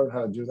for it. And I learned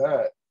how to do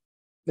that.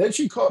 Then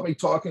she caught me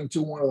talking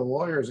to one of the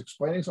lawyers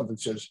explaining something.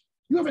 She says,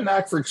 you have a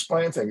knack for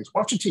explaining things.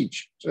 Why don't you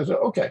teach? So I said,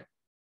 okay.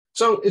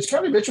 So it's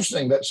kind of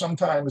interesting that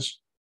sometimes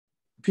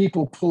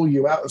people pull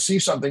you out and see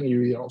something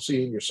you don't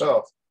see in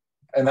yourself.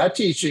 And that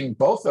teaching,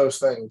 both those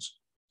things,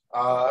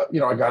 I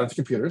got into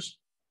computers,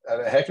 had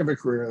a heck of a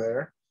career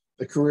there.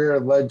 The career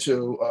led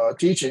to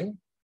teaching,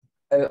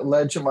 and it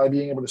led to my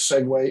being able to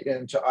segue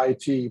into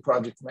IT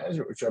project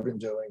management, which I've been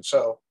doing.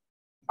 So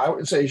I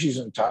wouldn't say she's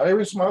entirely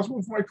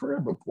responsible for my career,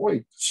 but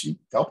boy, she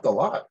helped a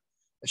lot.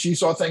 She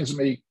saw things in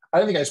me. I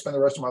didn't think I'd spend the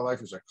rest of my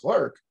life as a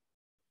clerk,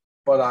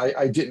 but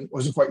I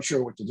wasn't quite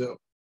sure what to do.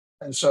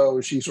 And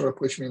so she sort of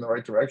pushed me in the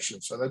right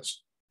direction. So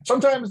that's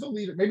sometimes the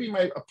leader, maybe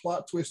a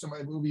plot twist in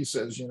my movie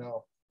says,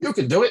 you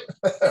can do it,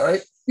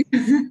 right?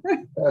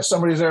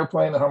 Somebody's there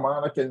playing the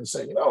harmonica and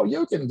saying,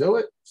 you can do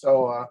it.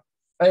 So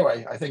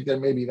anyway, I think there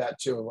may be that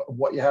too,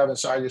 what you have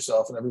inside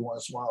yourself, and every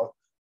once in a while,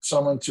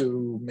 someone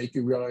to make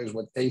you realize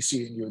what they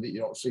see in you that you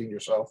don't see in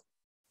yourself.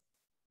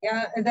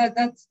 Yeah,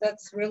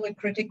 that's really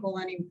critical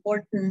and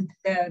important,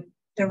 that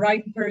the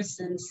right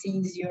person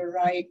sees your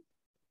right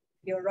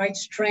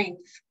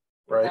strength,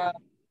 right?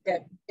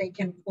 That they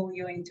can pull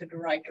you into the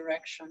right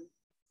direction.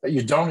 That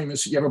you don't even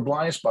see, you have a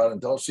blind spot and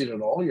don't see it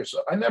at all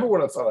yourself. I never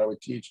would have thought I would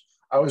teach.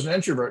 I was an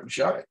introvert and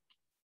shy.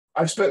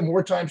 I've spent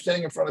more time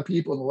standing in front of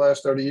people in the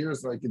last 30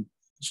 years than I could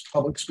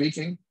public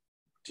speaking,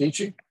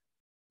 teaching.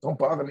 Don't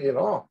bother me at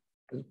all.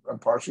 I'm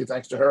partially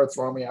thanks to her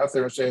throwing me out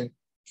there and saying,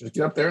 just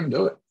get up there and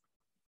do it.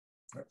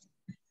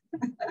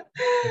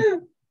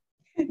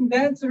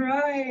 That's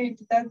right.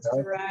 That's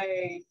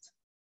right.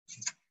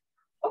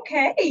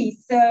 Okay,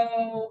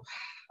 so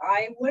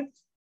I would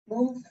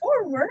move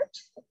forward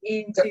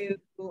into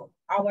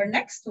our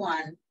next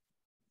one.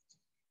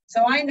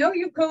 So I know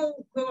you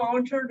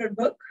co-authored a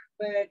book,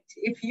 but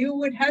if you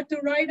would have to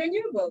write a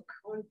new book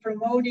on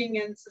promoting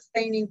and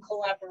sustaining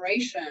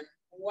collaboration,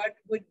 what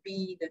would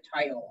be the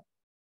title?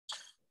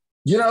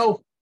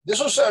 This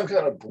will sound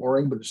kind of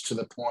boring, but it's to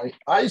the point.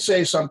 I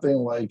say something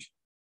like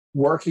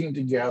Working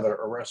Together,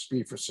 a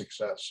Recipe for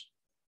Success,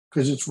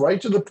 because it's right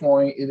to the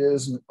point. It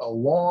isn't a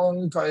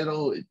long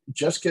title. It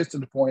just gets to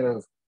the point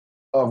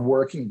of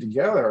working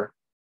together.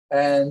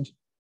 And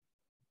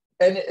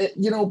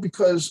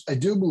because I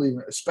do believe,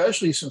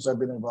 especially since I've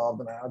been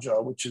involved in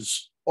Agile, which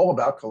is all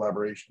about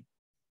collaboration.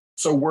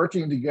 So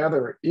working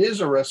together is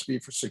a recipe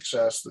for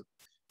success.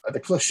 The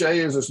cliche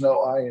is there's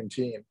no I in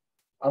team.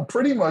 I'm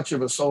pretty much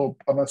I'm a sole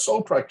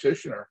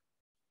practitioner,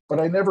 but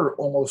I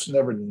almost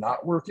never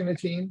not work in a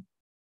team.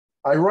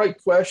 I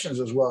write questions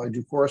as well. I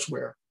do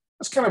courseware.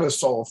 That's kind of a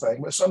sole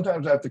thing, but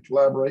sometimes I have to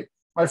collaborate.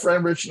 My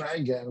friend Rich and I,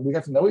 again, we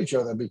got to know each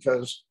other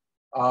because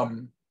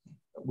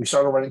we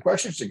started writing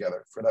questions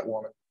together for that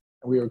woman.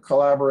 And we would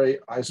collaborate.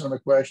 I sent him a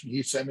question,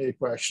 he sent me a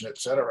question, et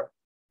cetera.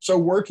 So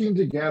working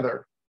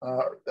together,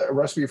 a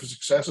recipe for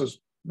success is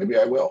maybe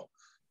I will,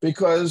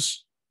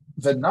 because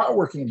the not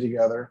working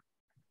together,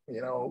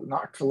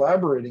 not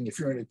collaborating, if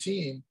you're in a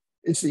team,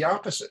 it's the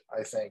opposite,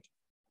 I think.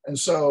 And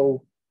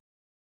so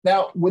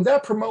now, would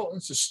that promote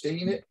and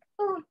sustain it?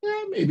 Oh,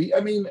 yeah, maybe.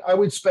 I mean, I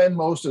would spend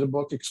most of the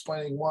book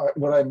explaining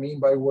what I mean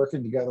by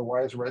working together,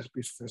 why it's a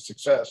recipe for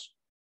success,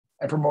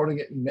 and promoting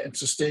it and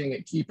sustaining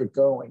it, keep it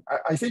going.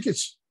 I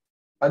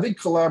think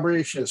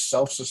collaboration is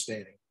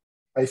self-sustaining.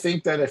 I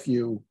think that if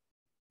you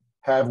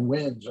have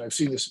wins, and I've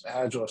seen this in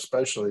Agile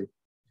especially,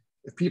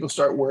 if people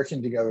start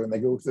working together and they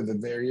go through the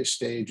various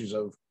stages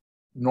of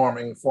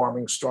norming,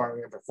 forming,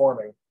 storming, and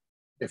performing,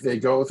 if they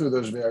go through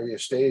those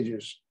various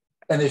stages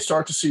and they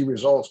start to see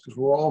results, because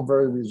we're all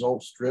very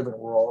results driven,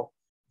 we're all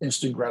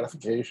instant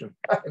gratification.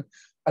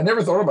 I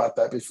never thought about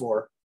that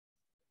before.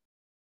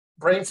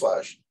 Brain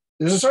flash.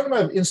 There's a certain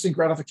amount of instant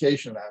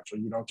gratification actually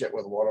you don't get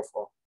with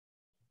waterfall.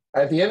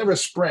 At the end of a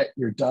sprint,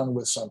 you're done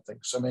with something,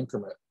 some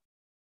increment.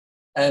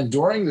 And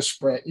during the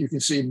sprint, you can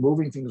see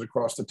moving things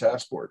across the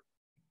task board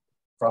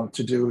from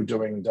to do,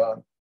 doing,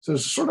 done. So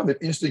there's sort of an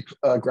instant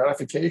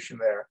gratification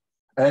there.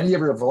 And then you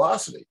have your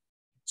velocity.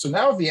 So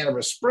now at the end of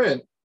a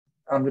sprint,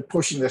 I'm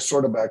pushing this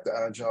sort of back to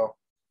Agile.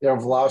 You have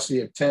a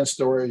velocity of 10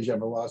 stories, you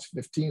have a velocity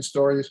of 15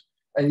 stories,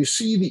 and you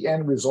see the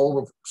end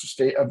result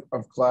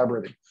of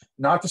collaborating.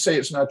 Not to say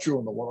it's not true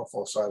on the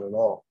waterfall side at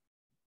all,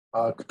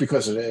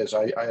 because it is.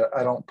 I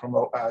don't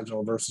promote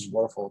Agile versus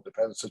waterfall, it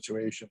depends on the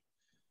situation.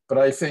 But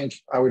I think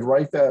I would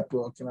write that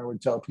book and I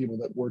would tell people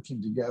that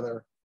working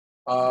together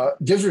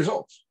gives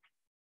results.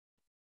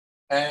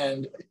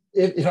 And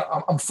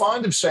I'm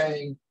fond of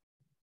saying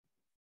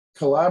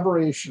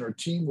collaboration or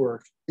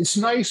teamwork, it's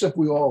nice if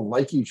we all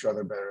like each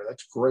other better.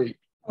 That's great.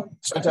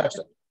 It's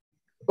fantastic.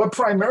 But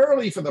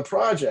primarily for the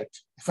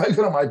project, if I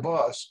go to my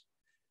boss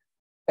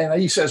and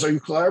he says, are you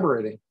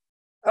collaborating?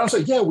 I don't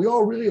say, yeah, we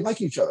all really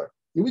like each other.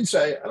 He would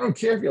say, I don't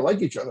care if you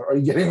like each other. Are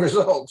you getting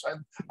results?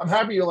 I'm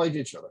happy you like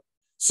each other.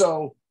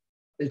 So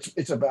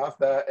it's about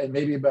that, and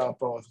maybe about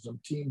both, some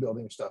team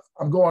building stuff.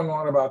 I'm going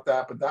on about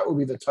that, but that would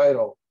be the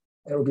title.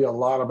 And it would be a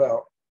lot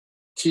about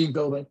team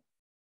building,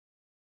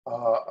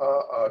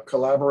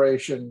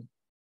 collaboration,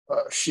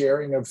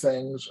 sharing of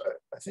things.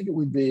 I think it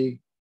would be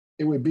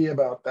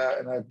about that,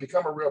 and I've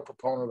become a real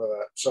proponent of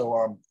that.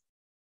 So,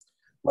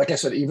 like I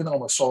said, even though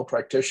I'm a sole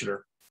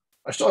practitioner,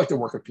 I still like to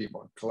work with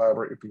people and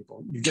collaborate with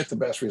people. You get the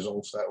best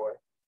results that way.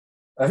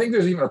 I think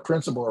there's even a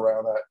principle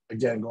around that.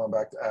 Again, going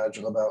back to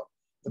Agile, about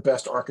the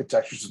best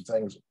architectures and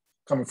things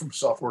coming from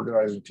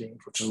self-organizing teams,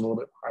 which is a little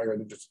bit higher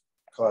than just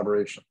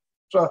collaboration.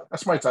 So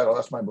that's my title.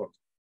 That's my book.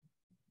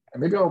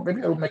 And maybe I'll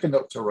make a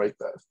note to write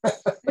that.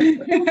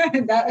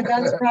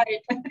 That's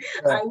right. Yeah.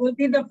 I will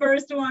be the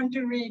first one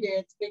to read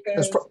it,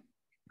 because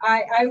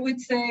I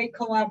would say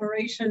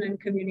collaboration and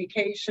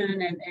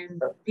communication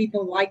and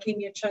people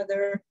liking each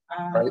other.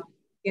 Right.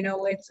 You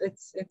know,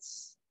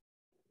 it's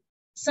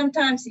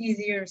sometimes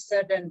easier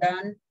said than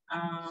done.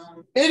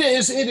 It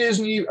is. And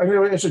I'm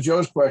going to answer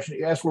Joe's question.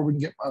 He asked where we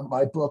can get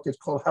my book. It's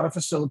called How to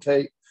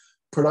Facilitate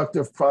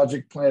Productive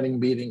Project Planning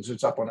Meetings.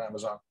 It's up on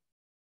Amazon.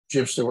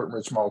 Jim Stewart and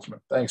Rich Maltzman.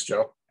 Thanks,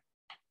 Joe.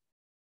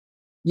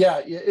 Yeah,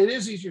 it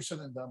is easier said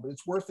than done, but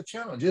it's worth the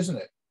challenge, isn't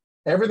it?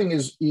 Everything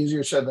is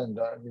easier said than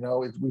done. You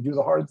know, we do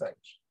the hard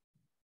things.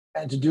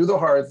 And to do the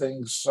hard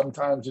things,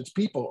 sometimes it's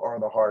people are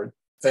the hard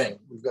thing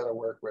we've got to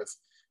work with.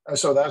 And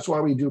so that's why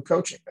we do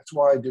coaching. That's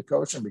why I do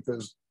coaching,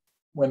 because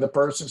when the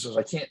person says,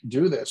 I can't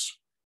do this,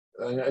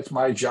 it's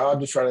my job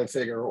to try to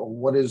figure out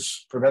what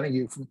is preventing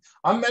you from.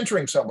 I'm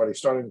mentoring somebody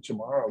starting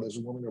tomorrow. There's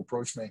a woman who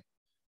approached me,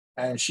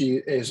 and she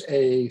is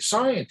a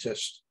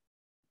scientist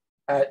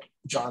at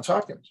Johns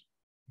Hopkins.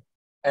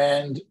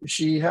 And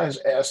she has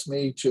asked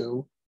me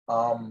to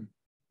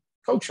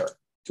coach her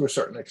to a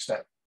certain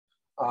extent.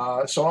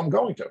 So I'm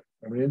going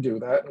to do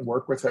that and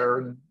work with her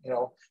and, you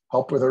know,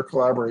 help with her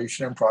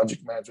collaboration and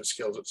project management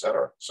skills, et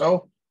cetera.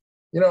 So,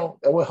 you know,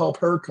 it will help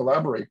her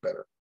collaborate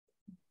better.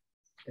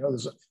 You know,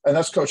 and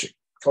that's coaching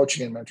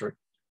and mentoring.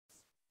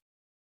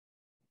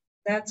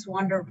 That's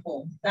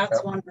wonderful.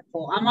 That's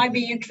wonderful. I might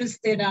be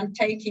interested in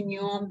taking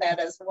you on that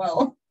as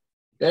well.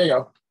 There you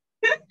go.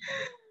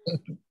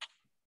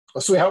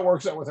 Let's see how it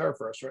works out with her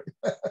first, right?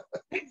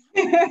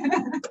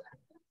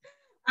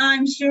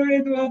 I'm sure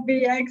it will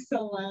be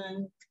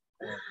excellent.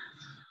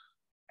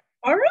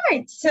 All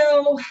right,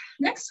 so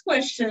next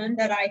question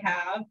that I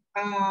have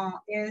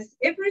is,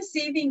 if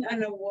receiving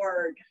an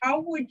award,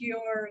 how would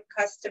your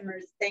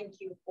customers thank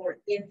you for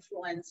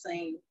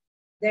influencing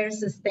their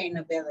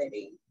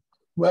sustainability?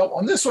 Well,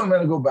 on this one, I'm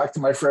going to go back to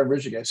my friend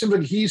Rich again. It seems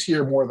like he's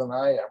here more than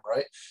I am,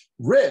 right?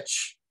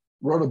 Rich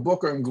wrote a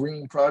book on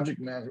green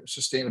project management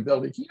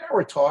sustainability. He and I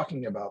were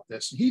talking about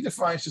this. He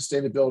defines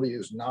sustainability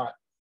as not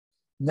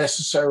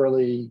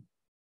necessarily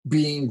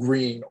being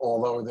green,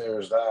 although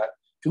there's that.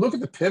 If you look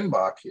at the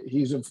PMBOK,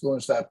 he's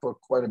influenced that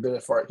book quite a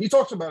bit. He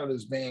talks about it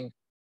as being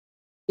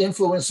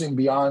influencing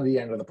beyond the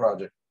end of the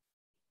project.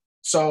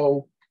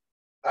 So,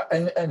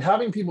 and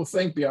having people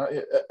think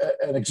beyond,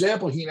 an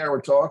example he and I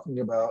were talking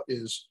about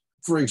is,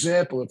 for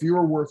example, if you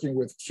were working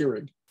with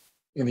Keurig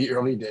in the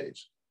early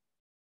days,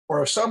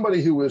 or if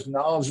somebody who was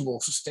knowledgeable,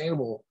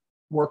 sustainable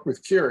worked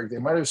with Keurig, they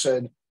might have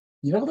said,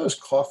 you know, those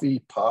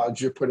coffee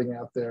pods you're putting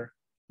out there,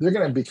 they're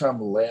going to become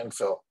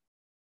landfill.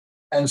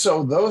 And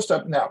so those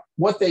stuff, now,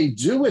 what they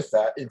do with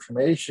that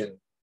information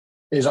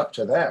is up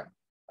to them.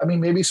 I mean,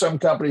 maybe some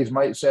companies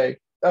might say,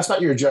 that's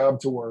not your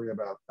job to worry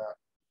about that.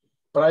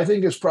 But I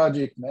think as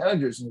project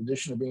managers, in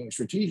addition to being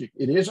strategic,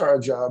 it is our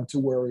job to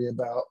worry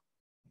about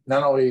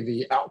not only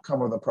the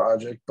outcome of the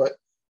project, but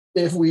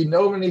if we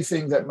know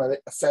anything that might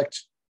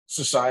affect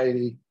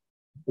society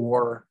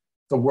or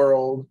the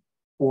world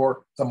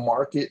or the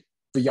market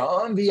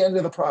beyond the end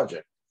of the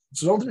project.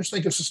 So don't just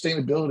think of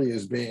sustainability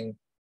as being,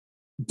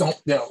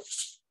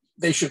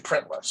 they should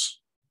print less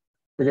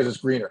because it's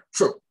greener.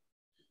 True.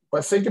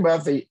 But think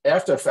about the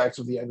after effects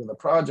of the end of the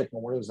project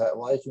and what is that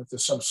like? And if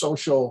there's some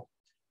social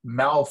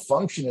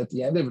malfunction at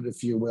the end of it,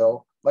 if you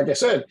will, like I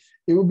said,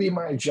 it would be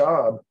my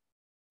job,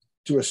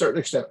 to a certain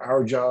extent,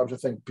 our job to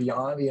think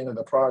beyond the end of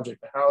the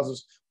project.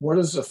 What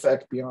does this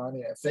affect beyond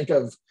the end? Think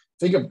of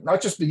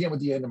not just begin with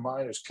the end in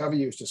mind, as Covey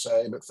used to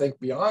say, but think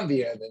beyond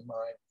the end in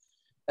mind.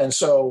 And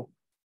so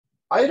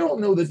I don't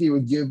know that they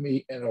would give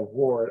me an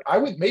award.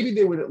 Maybe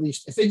they would, at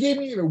least, if they gave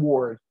me an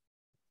award,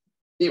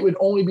 it would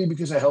only be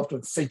because I helped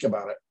them think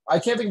about it. I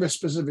can't think of a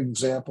specific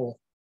example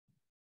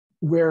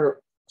where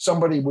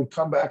somebody would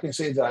come back and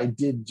say that I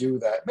did do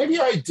that. Maybe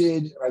I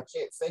did, and I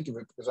can't think of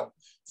it because I'm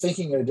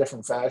thinking in a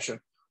different fashion.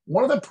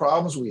 One of the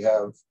problems we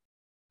have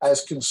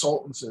as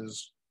consultants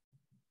is,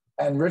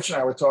 and Rich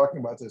and I were talking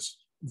about this,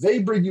 they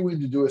bring you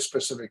in to do a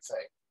specific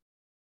thing,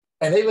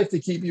 and they like to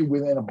keep you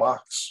within a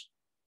box.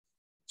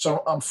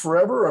 So I'm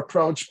forever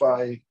approached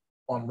on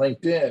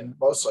LinkedIn,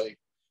 mostly,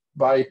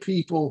 by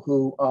people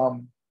who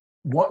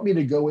want me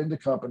to go into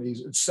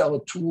companies and sell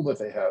a tool that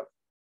they have.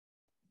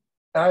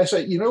 And I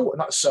say,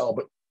 not sell,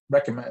 but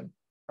recommend.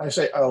 I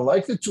say, I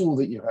like the tool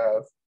that you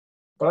have,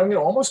 but I'm going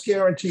to almost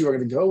guarantee you're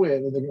going to go in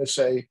and they're going to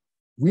say,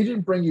 we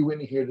didn't bring you in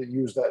here to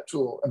use that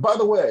tool. And by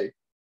the way,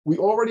 We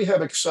already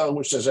have Excel,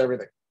 which does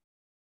everything.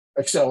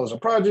 Excel is a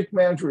project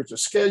manager, it's a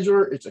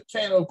scheduler, it's a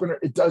can opener,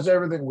 it does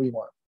everything we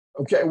want.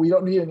 Okay, we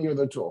don't need any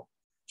other tool.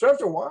 So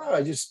after a while,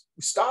 I just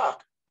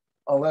stop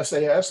unless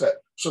they ask that.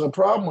 So the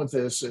problem with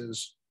this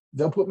is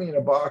they'll put me in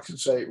a box and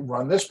say,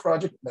 run this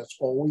project, that's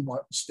all we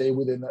want, stay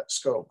within that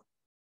scope.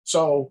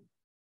 So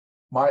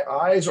my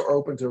eyes are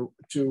open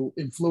to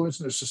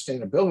influencing their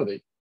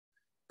sustainability,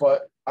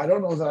 but I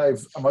don't know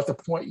that I'm at the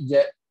point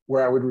yet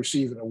where I would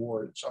receive an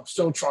award. So I'm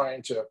still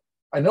trying to,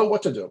 I know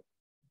what to do,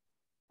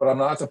 but I'm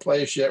not at the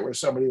place yet where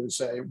somebody would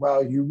say,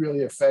 wow, you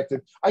really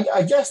affected.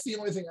 I guess the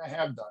only thing I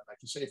have done, I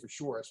can say for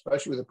sure,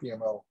 especially with the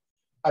PMO,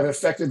 I've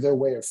affected their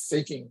way of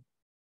thinking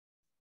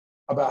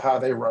about how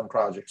they run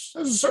projects.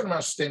 There's a certain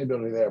amount of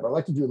sustainability there, but I'd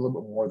like to do a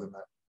little bit more than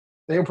that.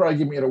 They would probably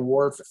give me an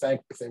award for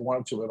thank if they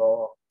wanted to at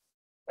all.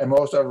 And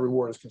most of our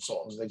reward as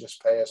consultants, they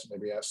just pay us and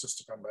maybe ask us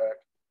to come back.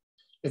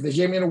 If they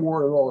gave me an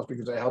award at all, it's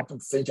because I helped them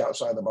think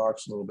outside the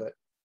box a little bit.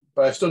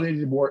 But I still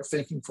needed more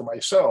thinking for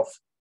myself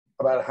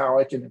about how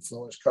I can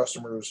influence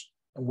customers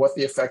and what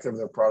the effect of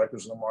their product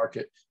is in the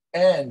market,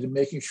 and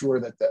making sure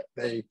that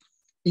they,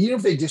 even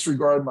if they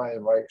disregard my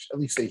advice, at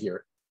least they hear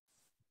it.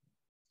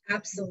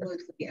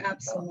 Absolutely,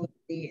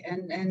 absolutely.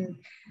 And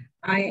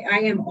I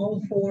am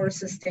all for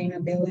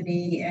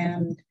sustainability,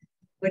 and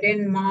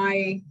within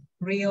my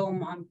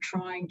realm, I'm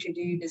trying to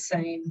do the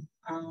same.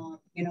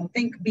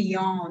 Think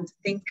beyond,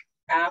 think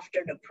after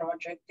the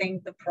project,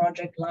 think the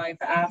project life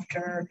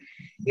after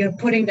you're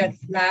putting that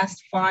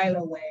last file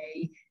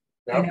away.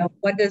 Yep.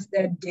 What does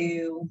that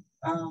do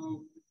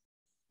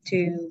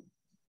to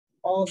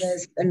all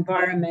this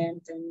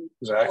environment and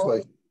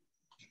exactly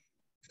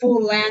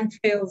full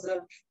landfills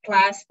of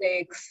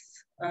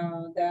plastics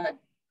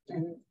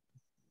and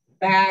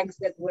bags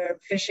that we're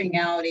fishing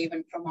out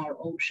even from our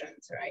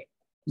oceans, right?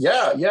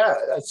 Yeah.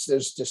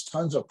 There's just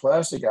tons of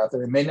plastic out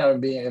there. It may not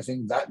be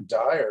anything that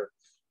dire,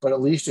 but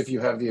at least if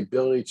you have the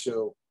ability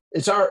to,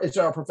 it's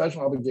our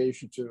professional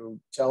obligation to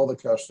tell the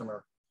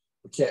customer.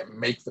 We can't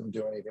make them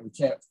do anything. We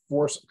can't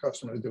force a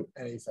customer to do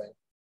anything,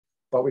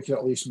 but we can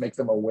at least make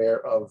them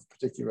aware of a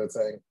particular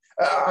thing.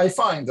 I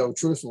find, though,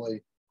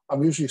 truthfully,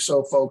 I'm usually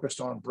so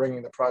focused on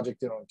bringing the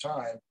project in on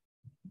time,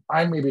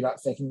 I'm maybe not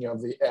thinking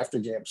of the after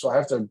game. So I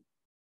have to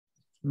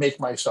make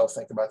myself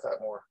think about that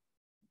more.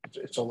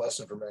 It's a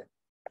lesson for me,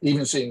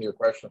 even seeing your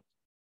question.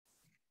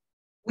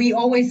 We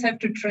always have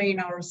to train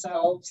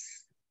ourselves,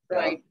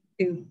 right,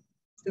 to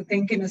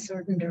think in a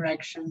certain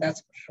direction,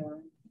 that's for sure.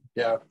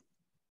 Yeah.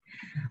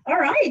 All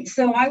right,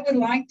 so I would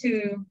like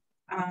to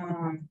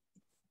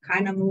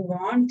kind of move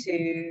on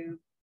to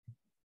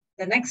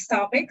the next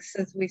topics,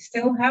 as we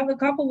still have a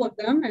couple of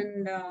them,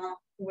 and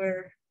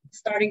we're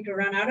starting to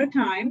run out of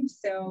time.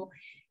 So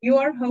you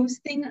are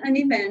hosting an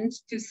event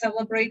to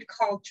celebrate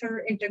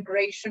culture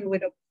integration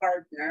with a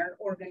partner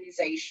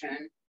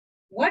organization.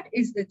 What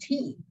is the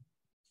theme?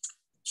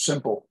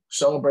 Simple,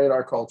 celebrate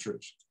our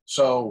cultures.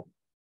 So,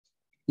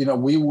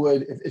 we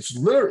would,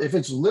 if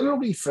it's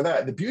literally for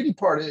that, the beauty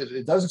part is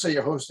it doesn't say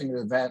you're hosting an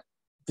event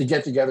to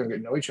get together and get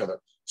to know each other.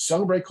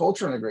 Celebrate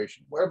culture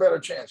integration. What a better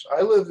chance?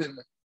 I live in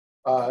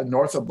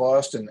north of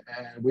Boston,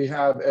 and we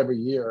have every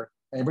year,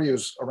 anybody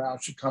who's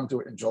around should come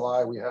to it in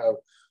July, we have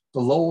the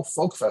Lowell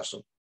Folk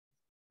Festival.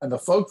 And the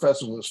Folk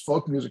Festival is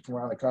folk music from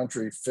around the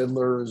country,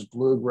 fiddlers,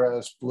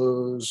 bluegrass,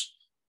 blues,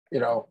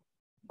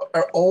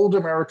 old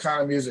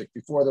Americana music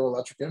before there were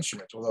electric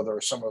instruments, although there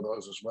are some of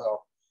those as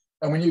well.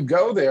 And when you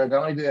go there,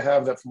 not only do they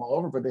have that from all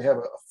over, but they have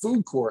a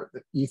food court,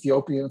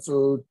 Ethiopian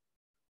food,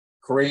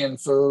 Korean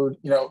food,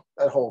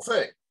 that whole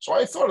thing. So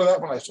I thought of that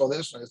when I saw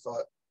this, and I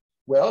thought,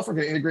 well, if we're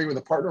going to integrate with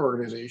a partner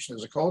organization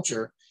as a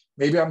culture,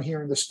 maybe I'm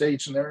here in the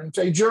States and they're in,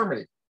 say,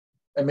 Germany,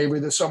 and maybe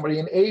there's somebody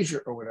in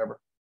Asia or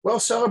whatever. Well,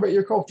 celebrate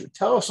your culture.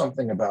 Tell us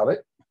something about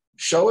it.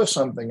 Show us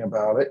something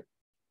about it.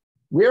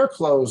 Wear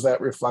clothes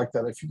that reflect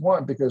that if you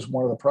want, because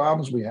one of the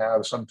problems we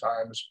have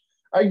sometimes,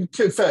 I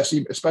confess,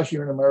 especially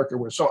here in America,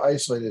 we're so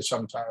isolated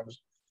sometimes.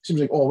 It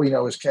seems like all we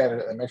know is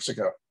Canada and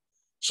Mexico.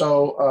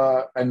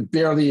 So, and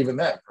barely even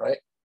that, right?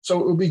 So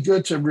it would be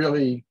good to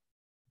really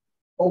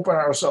open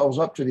ourselves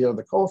up to the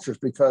other cultures,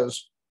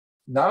 because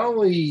not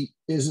only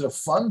is it a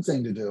fun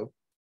thing to do,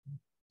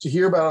 to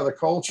hear about other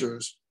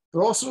cultures, but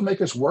also to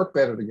make us work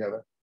better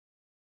together.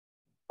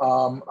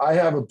 I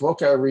have a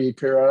book I read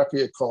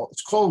periodically.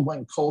 It's called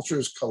When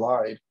Cultures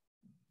Collide.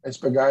 It's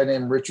by a guy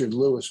named Richard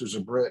Lewis, who's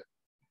a Brit.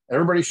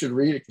 Everybody should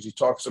read it because he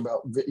talks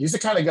about, he's the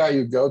kind of guy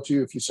you go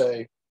to if you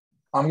say,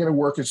 I'm going to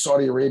work in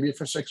Saudi Arabia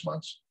for 6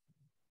 months.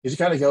 He's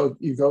the kind of guy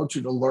you go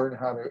to learn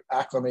how to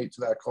acclimate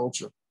to that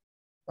culture.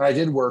 And I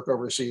did work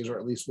overseas, or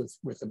at least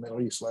with the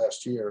Middle East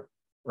last year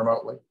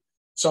remotely.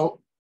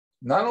 So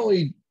not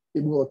only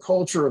will a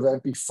culture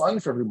event be fun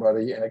for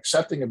everybody and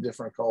accepting of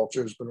different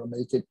cultures, but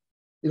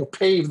it'll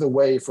pave the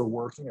way for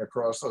working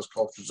across those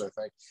cultures, I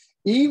think.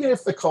 Even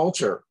if the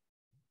culture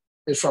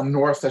is from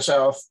north to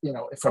south,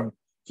 from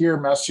here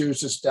in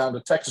Massachusetts down to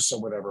Texas or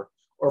whatever,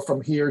 or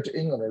from here to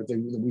England, or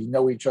we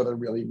know each other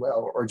really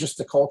well, or just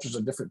the cultures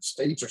of different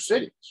states or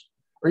cities,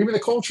 or even the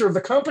culture of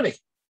the company,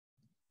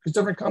 because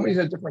different companies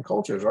have different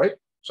cultures, right?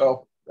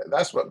 So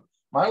That's what,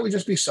 mine would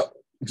just be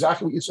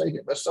exactly what you say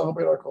here. Let's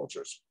celebrate our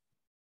cultures.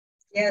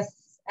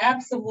 Yes,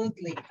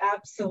 absolutely,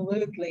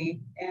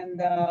 absolutely.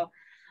 And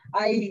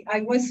I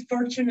was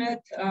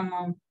fortunate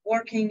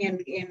working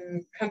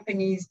in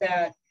companies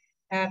that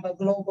have a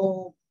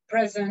global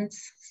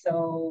presence.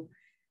 So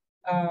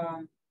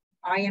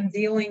I am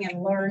dealing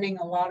and learning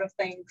a lot of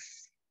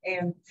things.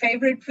 And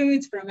favorite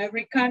foods from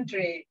every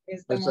country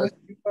is the most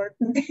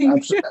important thing.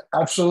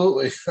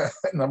 Absolutely.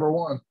 Number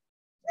one.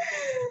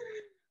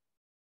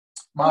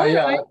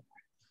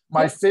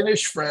 My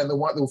Finnish friend,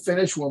 the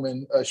Finnish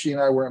woman, she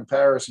and I were in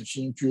Paris, and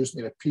she introduced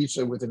me to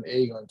pizza with an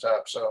egg on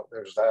top. So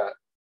there's that.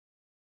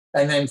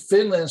 And then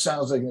Finland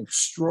sounds like an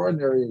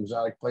extraordinary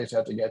exotic place I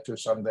have to get to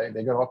someday.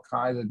 They got all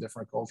kinds of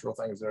different cultural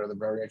things there that are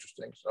very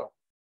interesting. So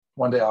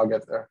one day I'll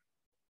get there.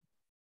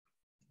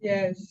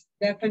 Yes,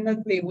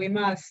 definitely. We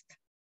must.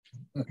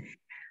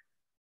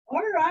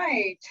 All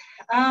right.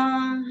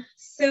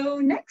 So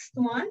next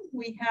one,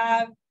 we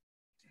have,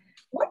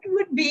 what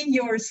would be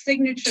your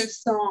signature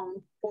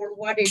song for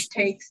what it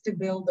takes to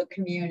build a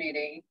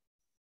community?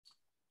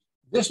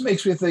 This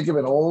makes me think of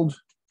an old,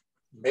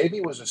 maybe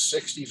it was a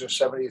 60s or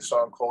 70s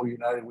song called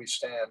United We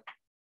Stand.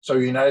 So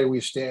united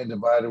we stand,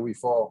 divided we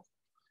fall.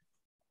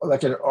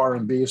 Like an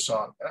R&B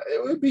song.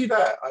 It would be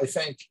that. I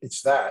think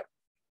it's that.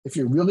 If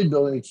you're really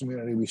building a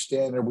community, we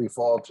stand or we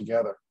fall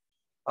together.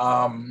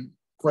 Of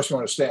course, we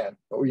want to stand,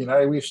 but we're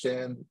united we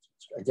stand.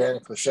 Again, a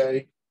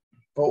cliche.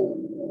 But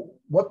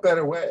what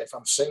better way if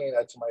I'm singing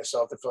that to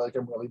myself to feel like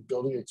I'm really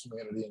building a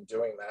community and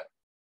doing that?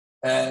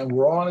 And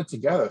we're all in it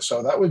together.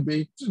 So that would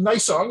be a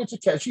nice song. It's a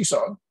catchy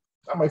song.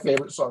 Not my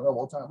favorite song of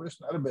all time, but it's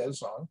not a bad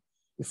song.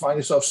 You find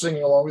yourself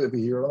singing along with it if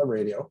you hear it on the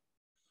radio.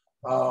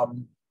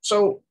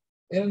 So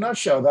in a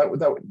nutshell,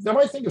 that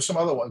might think of some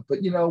other ones, but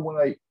when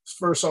I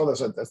first saw this,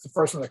 that's the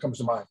first one that comes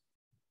to mind.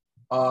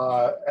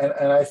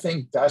 And I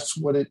think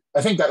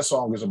I think that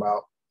song is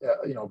about,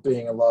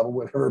 being in love or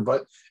whatever,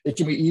 but it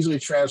can be easily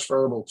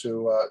transferable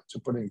to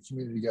putting a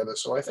community together.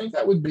 So I think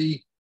that would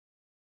be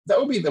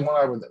the one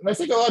I would, and I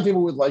think a lot of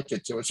people would like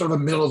it too. It's sort of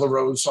a middle of the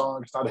road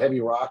song. It's not heavy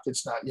rock.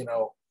 It's not,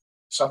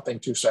 something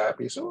too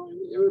sappy. So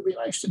it would be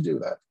nice to do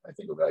that. I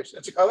think it would be nice.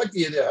 I like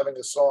the idea of having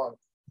a song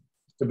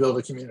to build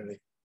a community.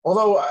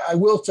 Although I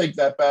will take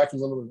that back a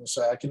little bit and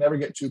say I can never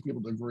get two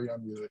people to agree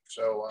on music.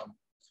 So,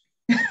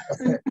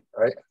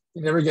 right?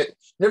 You never get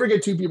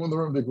two people in the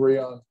room to agree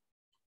on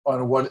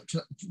what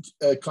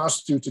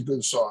constitutes a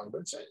good song.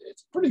 But it's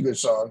a pretty good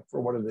song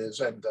for what it is,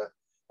 and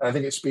I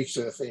think it speaks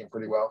to the theme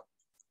pretty well.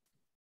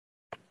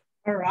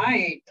 All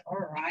right.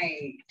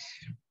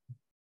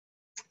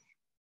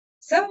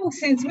 So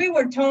since we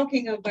were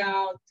talking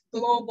about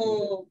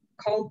global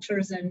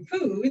cultures and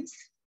foods,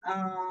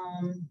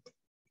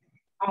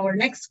 our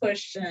next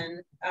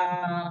question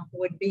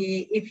would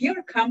be, if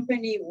your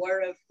company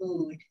were a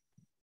food,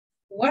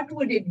 what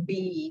would it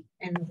be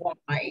and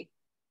why?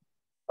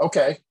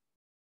 Okay.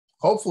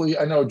 Hopefully,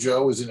 I know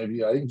Joe was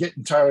interviewed. I didn't get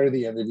entirely to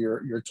the end of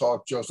your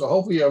talk, Joe, so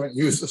hopefully you haven't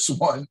used this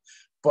one.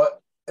 But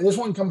this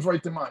one comes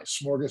right to mind,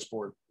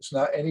 smorgasbord. It's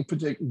not any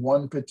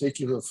one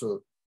particular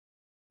food.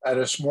 At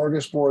a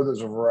smorgasbord,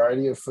 there's a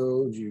variety of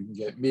foods. You can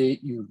get meat,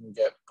 you can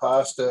get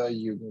pasta,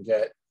 you can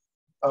get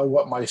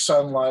what my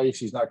son likes.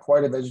 He's not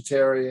quite a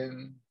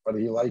vegetarian, but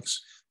he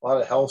likes a lot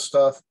of health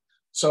stuff.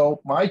 So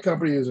my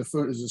company is a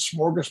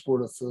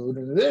smorgasbord of food,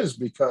 and it is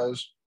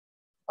because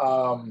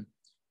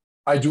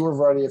I do a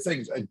variety of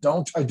things. I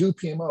do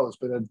PMOs,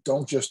 but I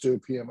don't just do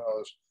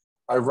PMOs.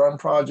 I run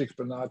projects,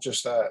 but not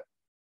just that.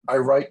 I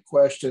write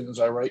questions,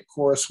 I write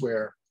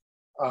courseware.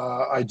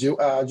 I do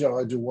Agile,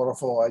 I do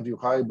Waterfall, I do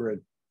hybrid.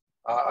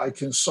 I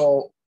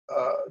consult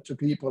to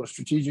people at a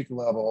strategic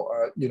level,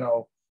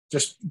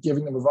 just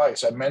giving them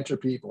advice. I mentor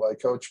people, I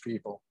coach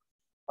people,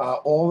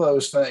 all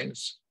those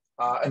things.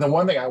 And the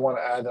one thing I want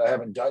to add that I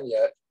haven't done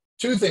yet,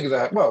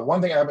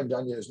 one thing I haven't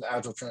done yet is an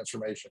Agile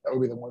transformation. That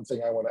would be the one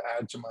thing I want to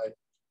add to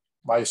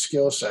my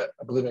skill set.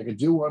 I believe I could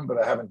do one,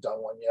 but I haven't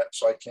done one yet,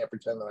 so I can't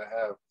pretend that I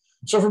have.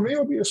 So for me, it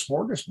would be a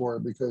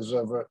smorgasbord because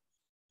of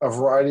a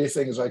variety of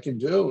things I can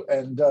do.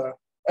 And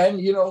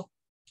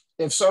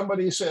if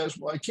somebody says,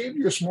 well, I came to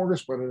your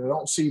smorgasbord and I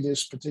don't see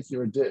this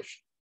particular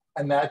dish,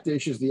 and that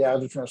dish is the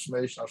Agile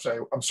transformation, I'll say,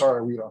 I'm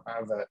sorry, we don't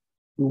have that.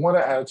 We want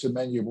to add it to the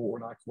menu, but we're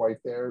not quite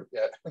there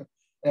yet. And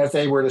if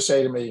they were to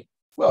say to me,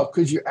 well,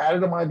 could you add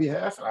it on my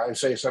behalf? And I would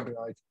say something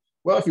like,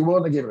 well, if you're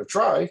willing to give it a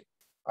try,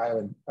 I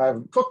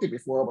haven't cooked it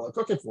before, but I'll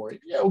cook it for you.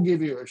 Yeah, we'll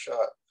give you a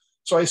shot.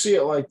 So I see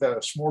it like that, a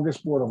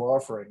smorgasbord of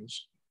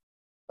offerings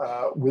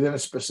within a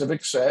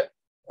specific set.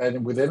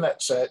 And within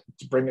that set,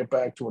 to bring it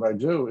back to what I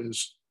do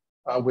is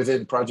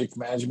within project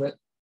management,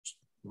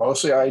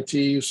 mostly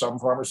IT, some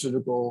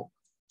pharmaceutical,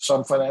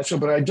 some financial,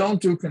 but I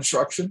don't do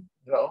construction,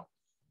 for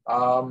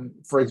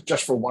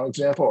one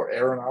example, or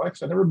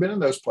aeronautics. I've never been in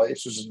those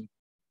places, and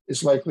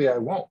it's likely I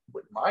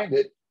wouldn't mind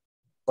it,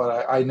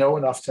 but I know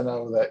enough to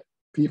know that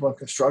people in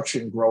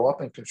construction grow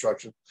up in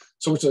construction.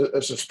 So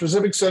it's a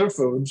specific set of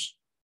foods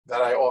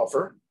that I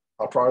offer.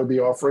 I'll probably be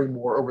offering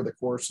more over the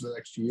course of the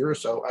next year or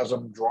so as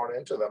I'm drawn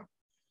into them.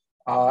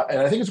 And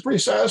I think it's a pretty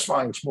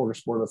satisfying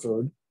smorgasbord of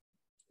food.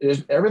 It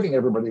isn't everything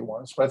everybody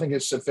wants, but I think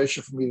it's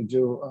sufficient for me to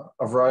do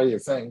a variety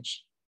of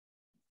things.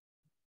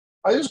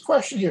 There's a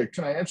question here.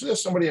 Can I answer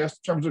this? Somebody asked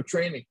in terms of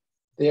training.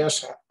 They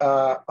asked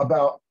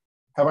about,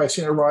 have I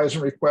seen a rise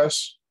in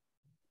requests?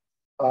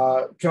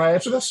 Can I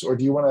answer this, or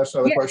do you want to ask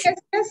another question?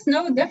 Yes,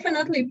 no,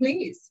 definitely,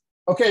 please.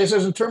 Okay, it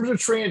says, in terms of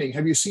training,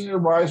 have you seen a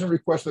rise in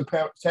requests in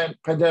the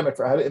pandemic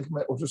for how to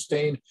implement or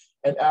sustain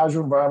an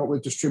agile environment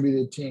with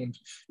distributed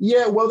teams?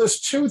 Yeah, well, there's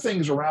two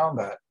things around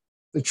that.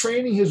 The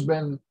training has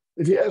been,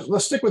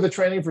 let's stick with the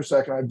training for a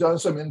second. I've done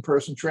some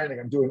in-person training.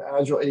 I'm doing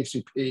Agile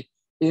ACP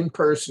in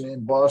person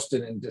in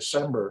Boston in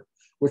December,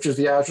 which is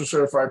the Agile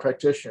Certified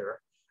Practitioner.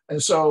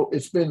 And so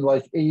it's been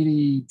like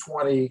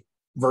 80-20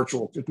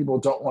 virtual because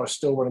people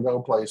still want to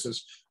go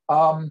places.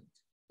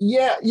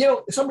 Yeah,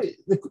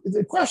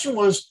 the question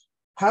was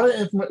how to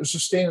implement and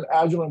sustain an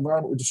agile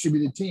environment with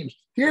distributed teams.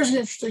 Here's the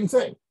interesting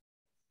thing.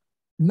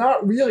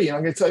 Not really, and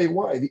I'm going to tell you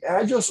why. The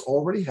Agilists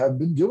already have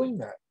been doing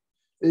that.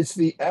 It's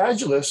the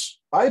Agilists.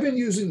 I've been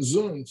using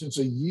Zoom since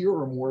a year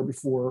or more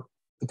before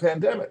the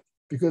pandemic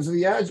because of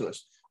the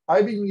Agilists.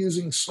 I've been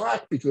using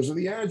Slack because of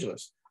the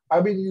Agilists.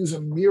 I've been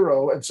using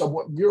Miro and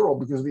somewhat Mural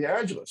because of the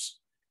Agilists.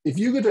 If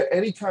you go to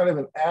any kind of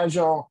an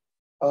Agile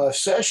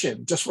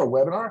session, just for a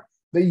webinar,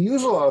 they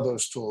use a lot of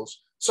those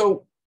tools.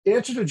 So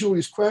answer to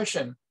Julie's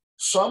question,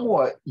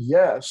 somewhat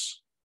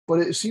yes, but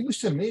it seems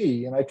to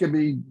me, and I could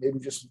be maybe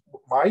just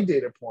my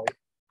data point,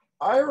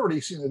 I already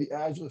seen that the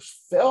Agilists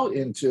fell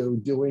into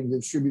doing the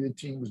distributed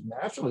teams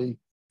naturally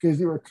because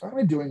they were kind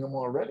of doing them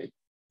already.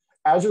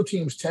 Agile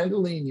teams tend to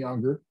lean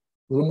younger,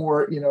 a little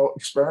more,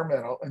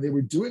 experimental, and they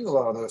were doing a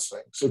lot of those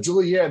things. So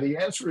Julie, yeah, the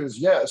answer is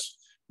yes,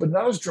 but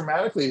not as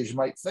dramatically as you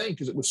might think,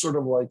 because it was sort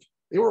of like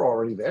they were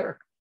already there.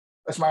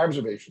 That's my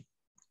observation.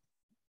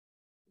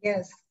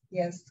 Yes,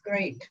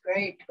 great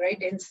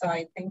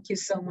insight. Thank you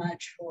so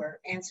much for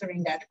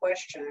answering that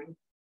question.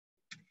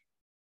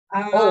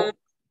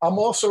 I'm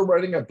also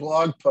writing a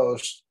blog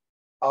post.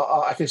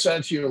 I can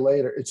send it to you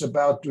later. It's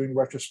about doing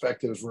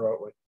retrospectives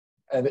remotely.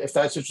 And if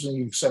that's interesting,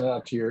 you can send it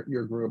out to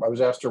your group. I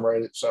was asked to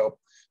write it. So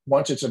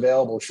once it's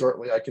available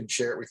shortly, I can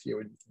share it with you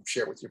and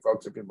share it with your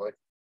folks if you'd like.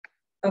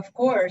 Of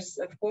course.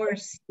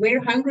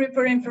 We're hungry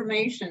for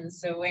information.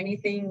 So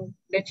anything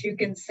that you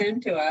can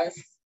send to us,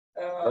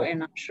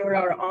 and I'm sure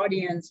our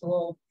audience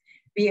will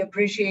be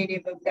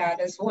appreciative of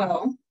that as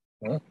well.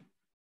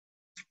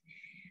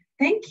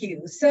 Thank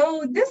you.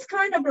 So this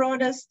kind of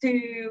brought us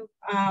to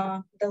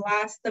the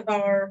last of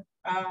our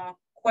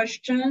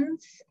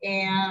questions,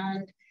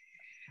 and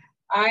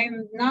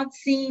I'm not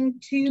seeing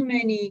too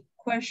many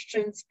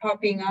questions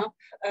popping up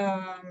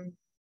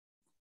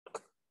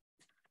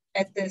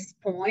at this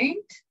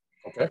point.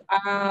 Okay.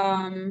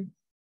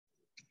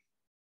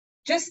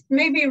 Just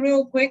maybe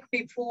real quick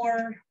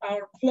before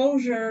our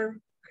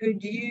closure,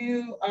 could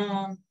you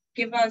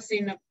give us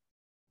in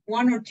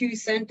one or two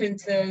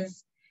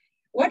sentences,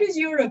 what is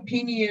your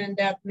opinion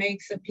that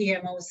makes a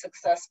PMO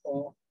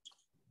successful?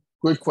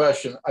 Good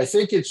question. I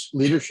think it's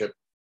leadership.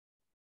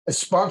 It's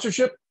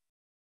sponsorship,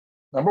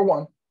 number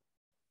one,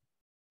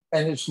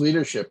 and it's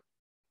leadership.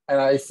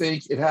 And I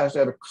think it has to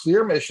have a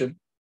clear mission,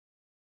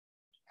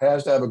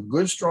 has to have a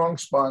good, strong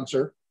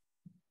sponsor,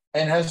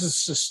 and has to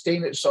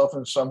sustain itself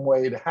in some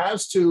way. It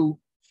has to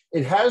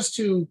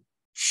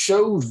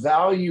show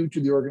value to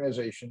the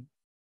organization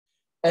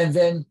and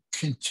then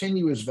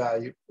continuous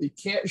value. It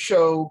can't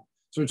show,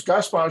 so it's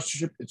got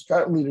sponsorship, it's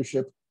got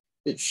leadership,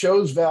 it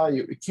shows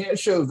value. It can't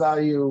show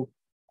value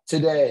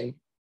today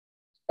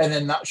and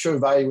then not show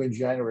value in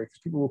January because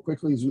people will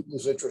quickly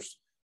lose interest.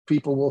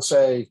 People will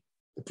say,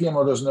 the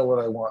PMO doesn't know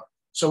what I want.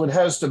 So it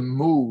has to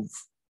move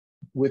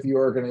with the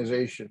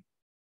organization.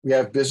 We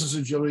have business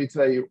agility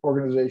today.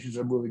 Organizations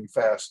are moving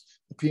fast.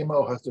 The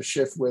PMO has to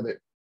shift with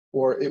it,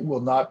 or it will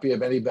not be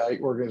of any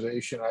value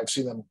organization. I've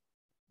seen them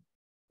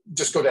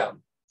just go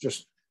down,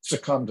 just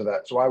succumb to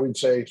that. So I would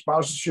say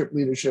sponsorship,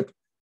 leadership,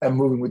 and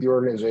moving with the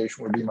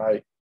organization would be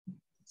my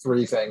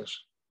three things.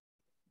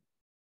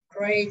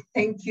 Great.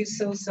 Thank you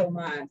so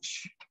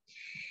much.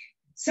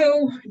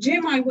 So,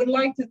 Jim, I would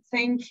like to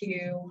thank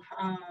you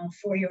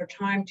for your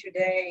time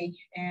today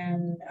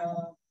and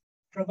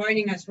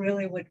providing us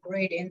really with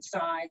great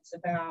insights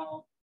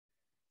about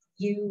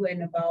you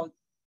and about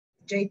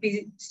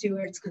JP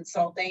Stewart's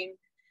Consulting.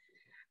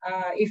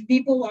 If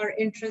people are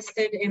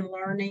interested in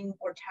learning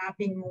or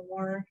tapping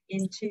more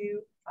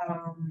into,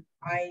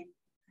 I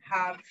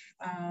have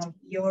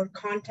your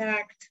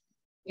contact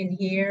in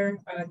here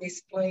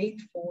displayed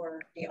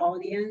for the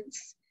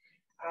audience.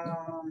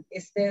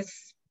 Is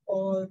this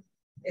all?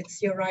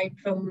 It's your right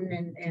phone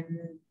and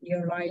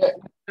your right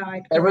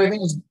website?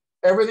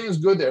 Everything is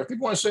good there. If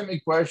people want to send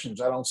me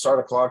questions, I don't start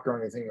a clock or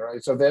anything,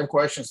 right? So if they have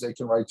questions, they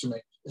can write to me.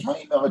 Is my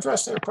email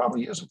address there?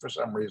 Probably isn't for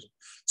some reason.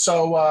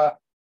 So isn't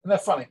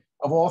that funny?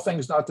 Of all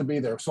things not to be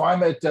there. So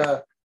I'm at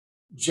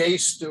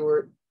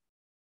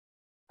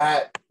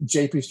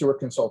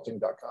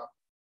jstewart@jpstewartconsulting.com.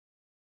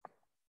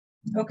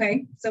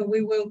 Okay, so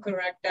we will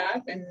correct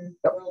that and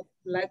we'll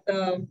let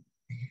the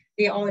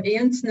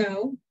audience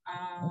know.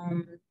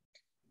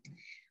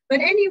 But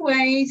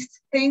anyways,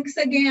 thanks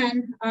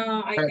again.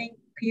 I think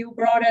you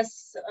brought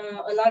us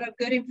a lot of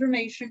good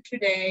information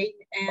today.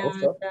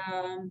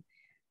 And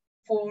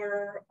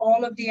for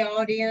all of the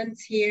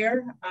audience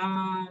here,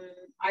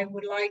 I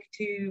would like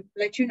to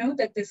let you know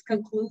that this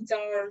concludes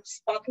our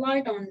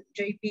spotlight on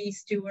J.P.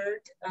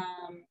 Stewart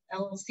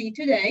LLC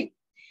today.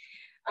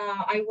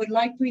 I would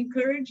like to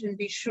encourage and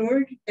be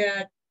sure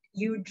that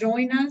you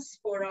join us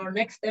for our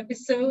next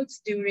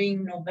episodes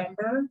during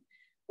November,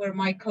 where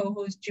my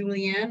co-host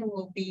Julianne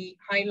will be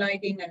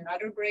highlighting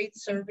another great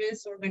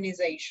service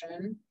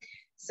organization.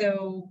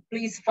 So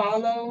please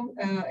follow,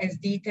 as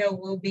detail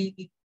will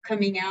be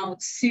coming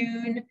out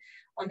soon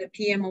on the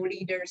PMO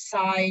Leader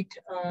site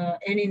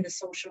and in the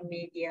social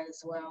media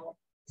as well.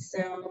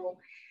 So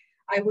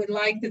I would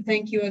like to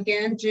thank you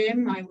again,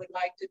 Jim. I would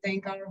like to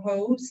thank our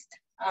host.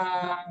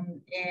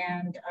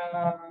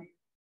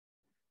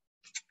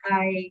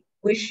 I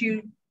wish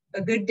you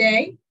a good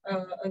day,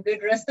 a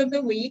good rest of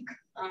the week.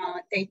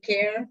 Take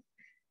care,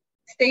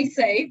 stay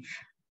safe,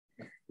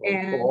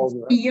 and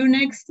see you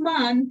next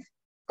month.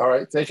 All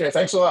right, take care.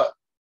 Thanks a lot.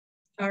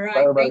 All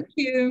right, thank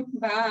you.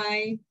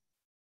 Bye.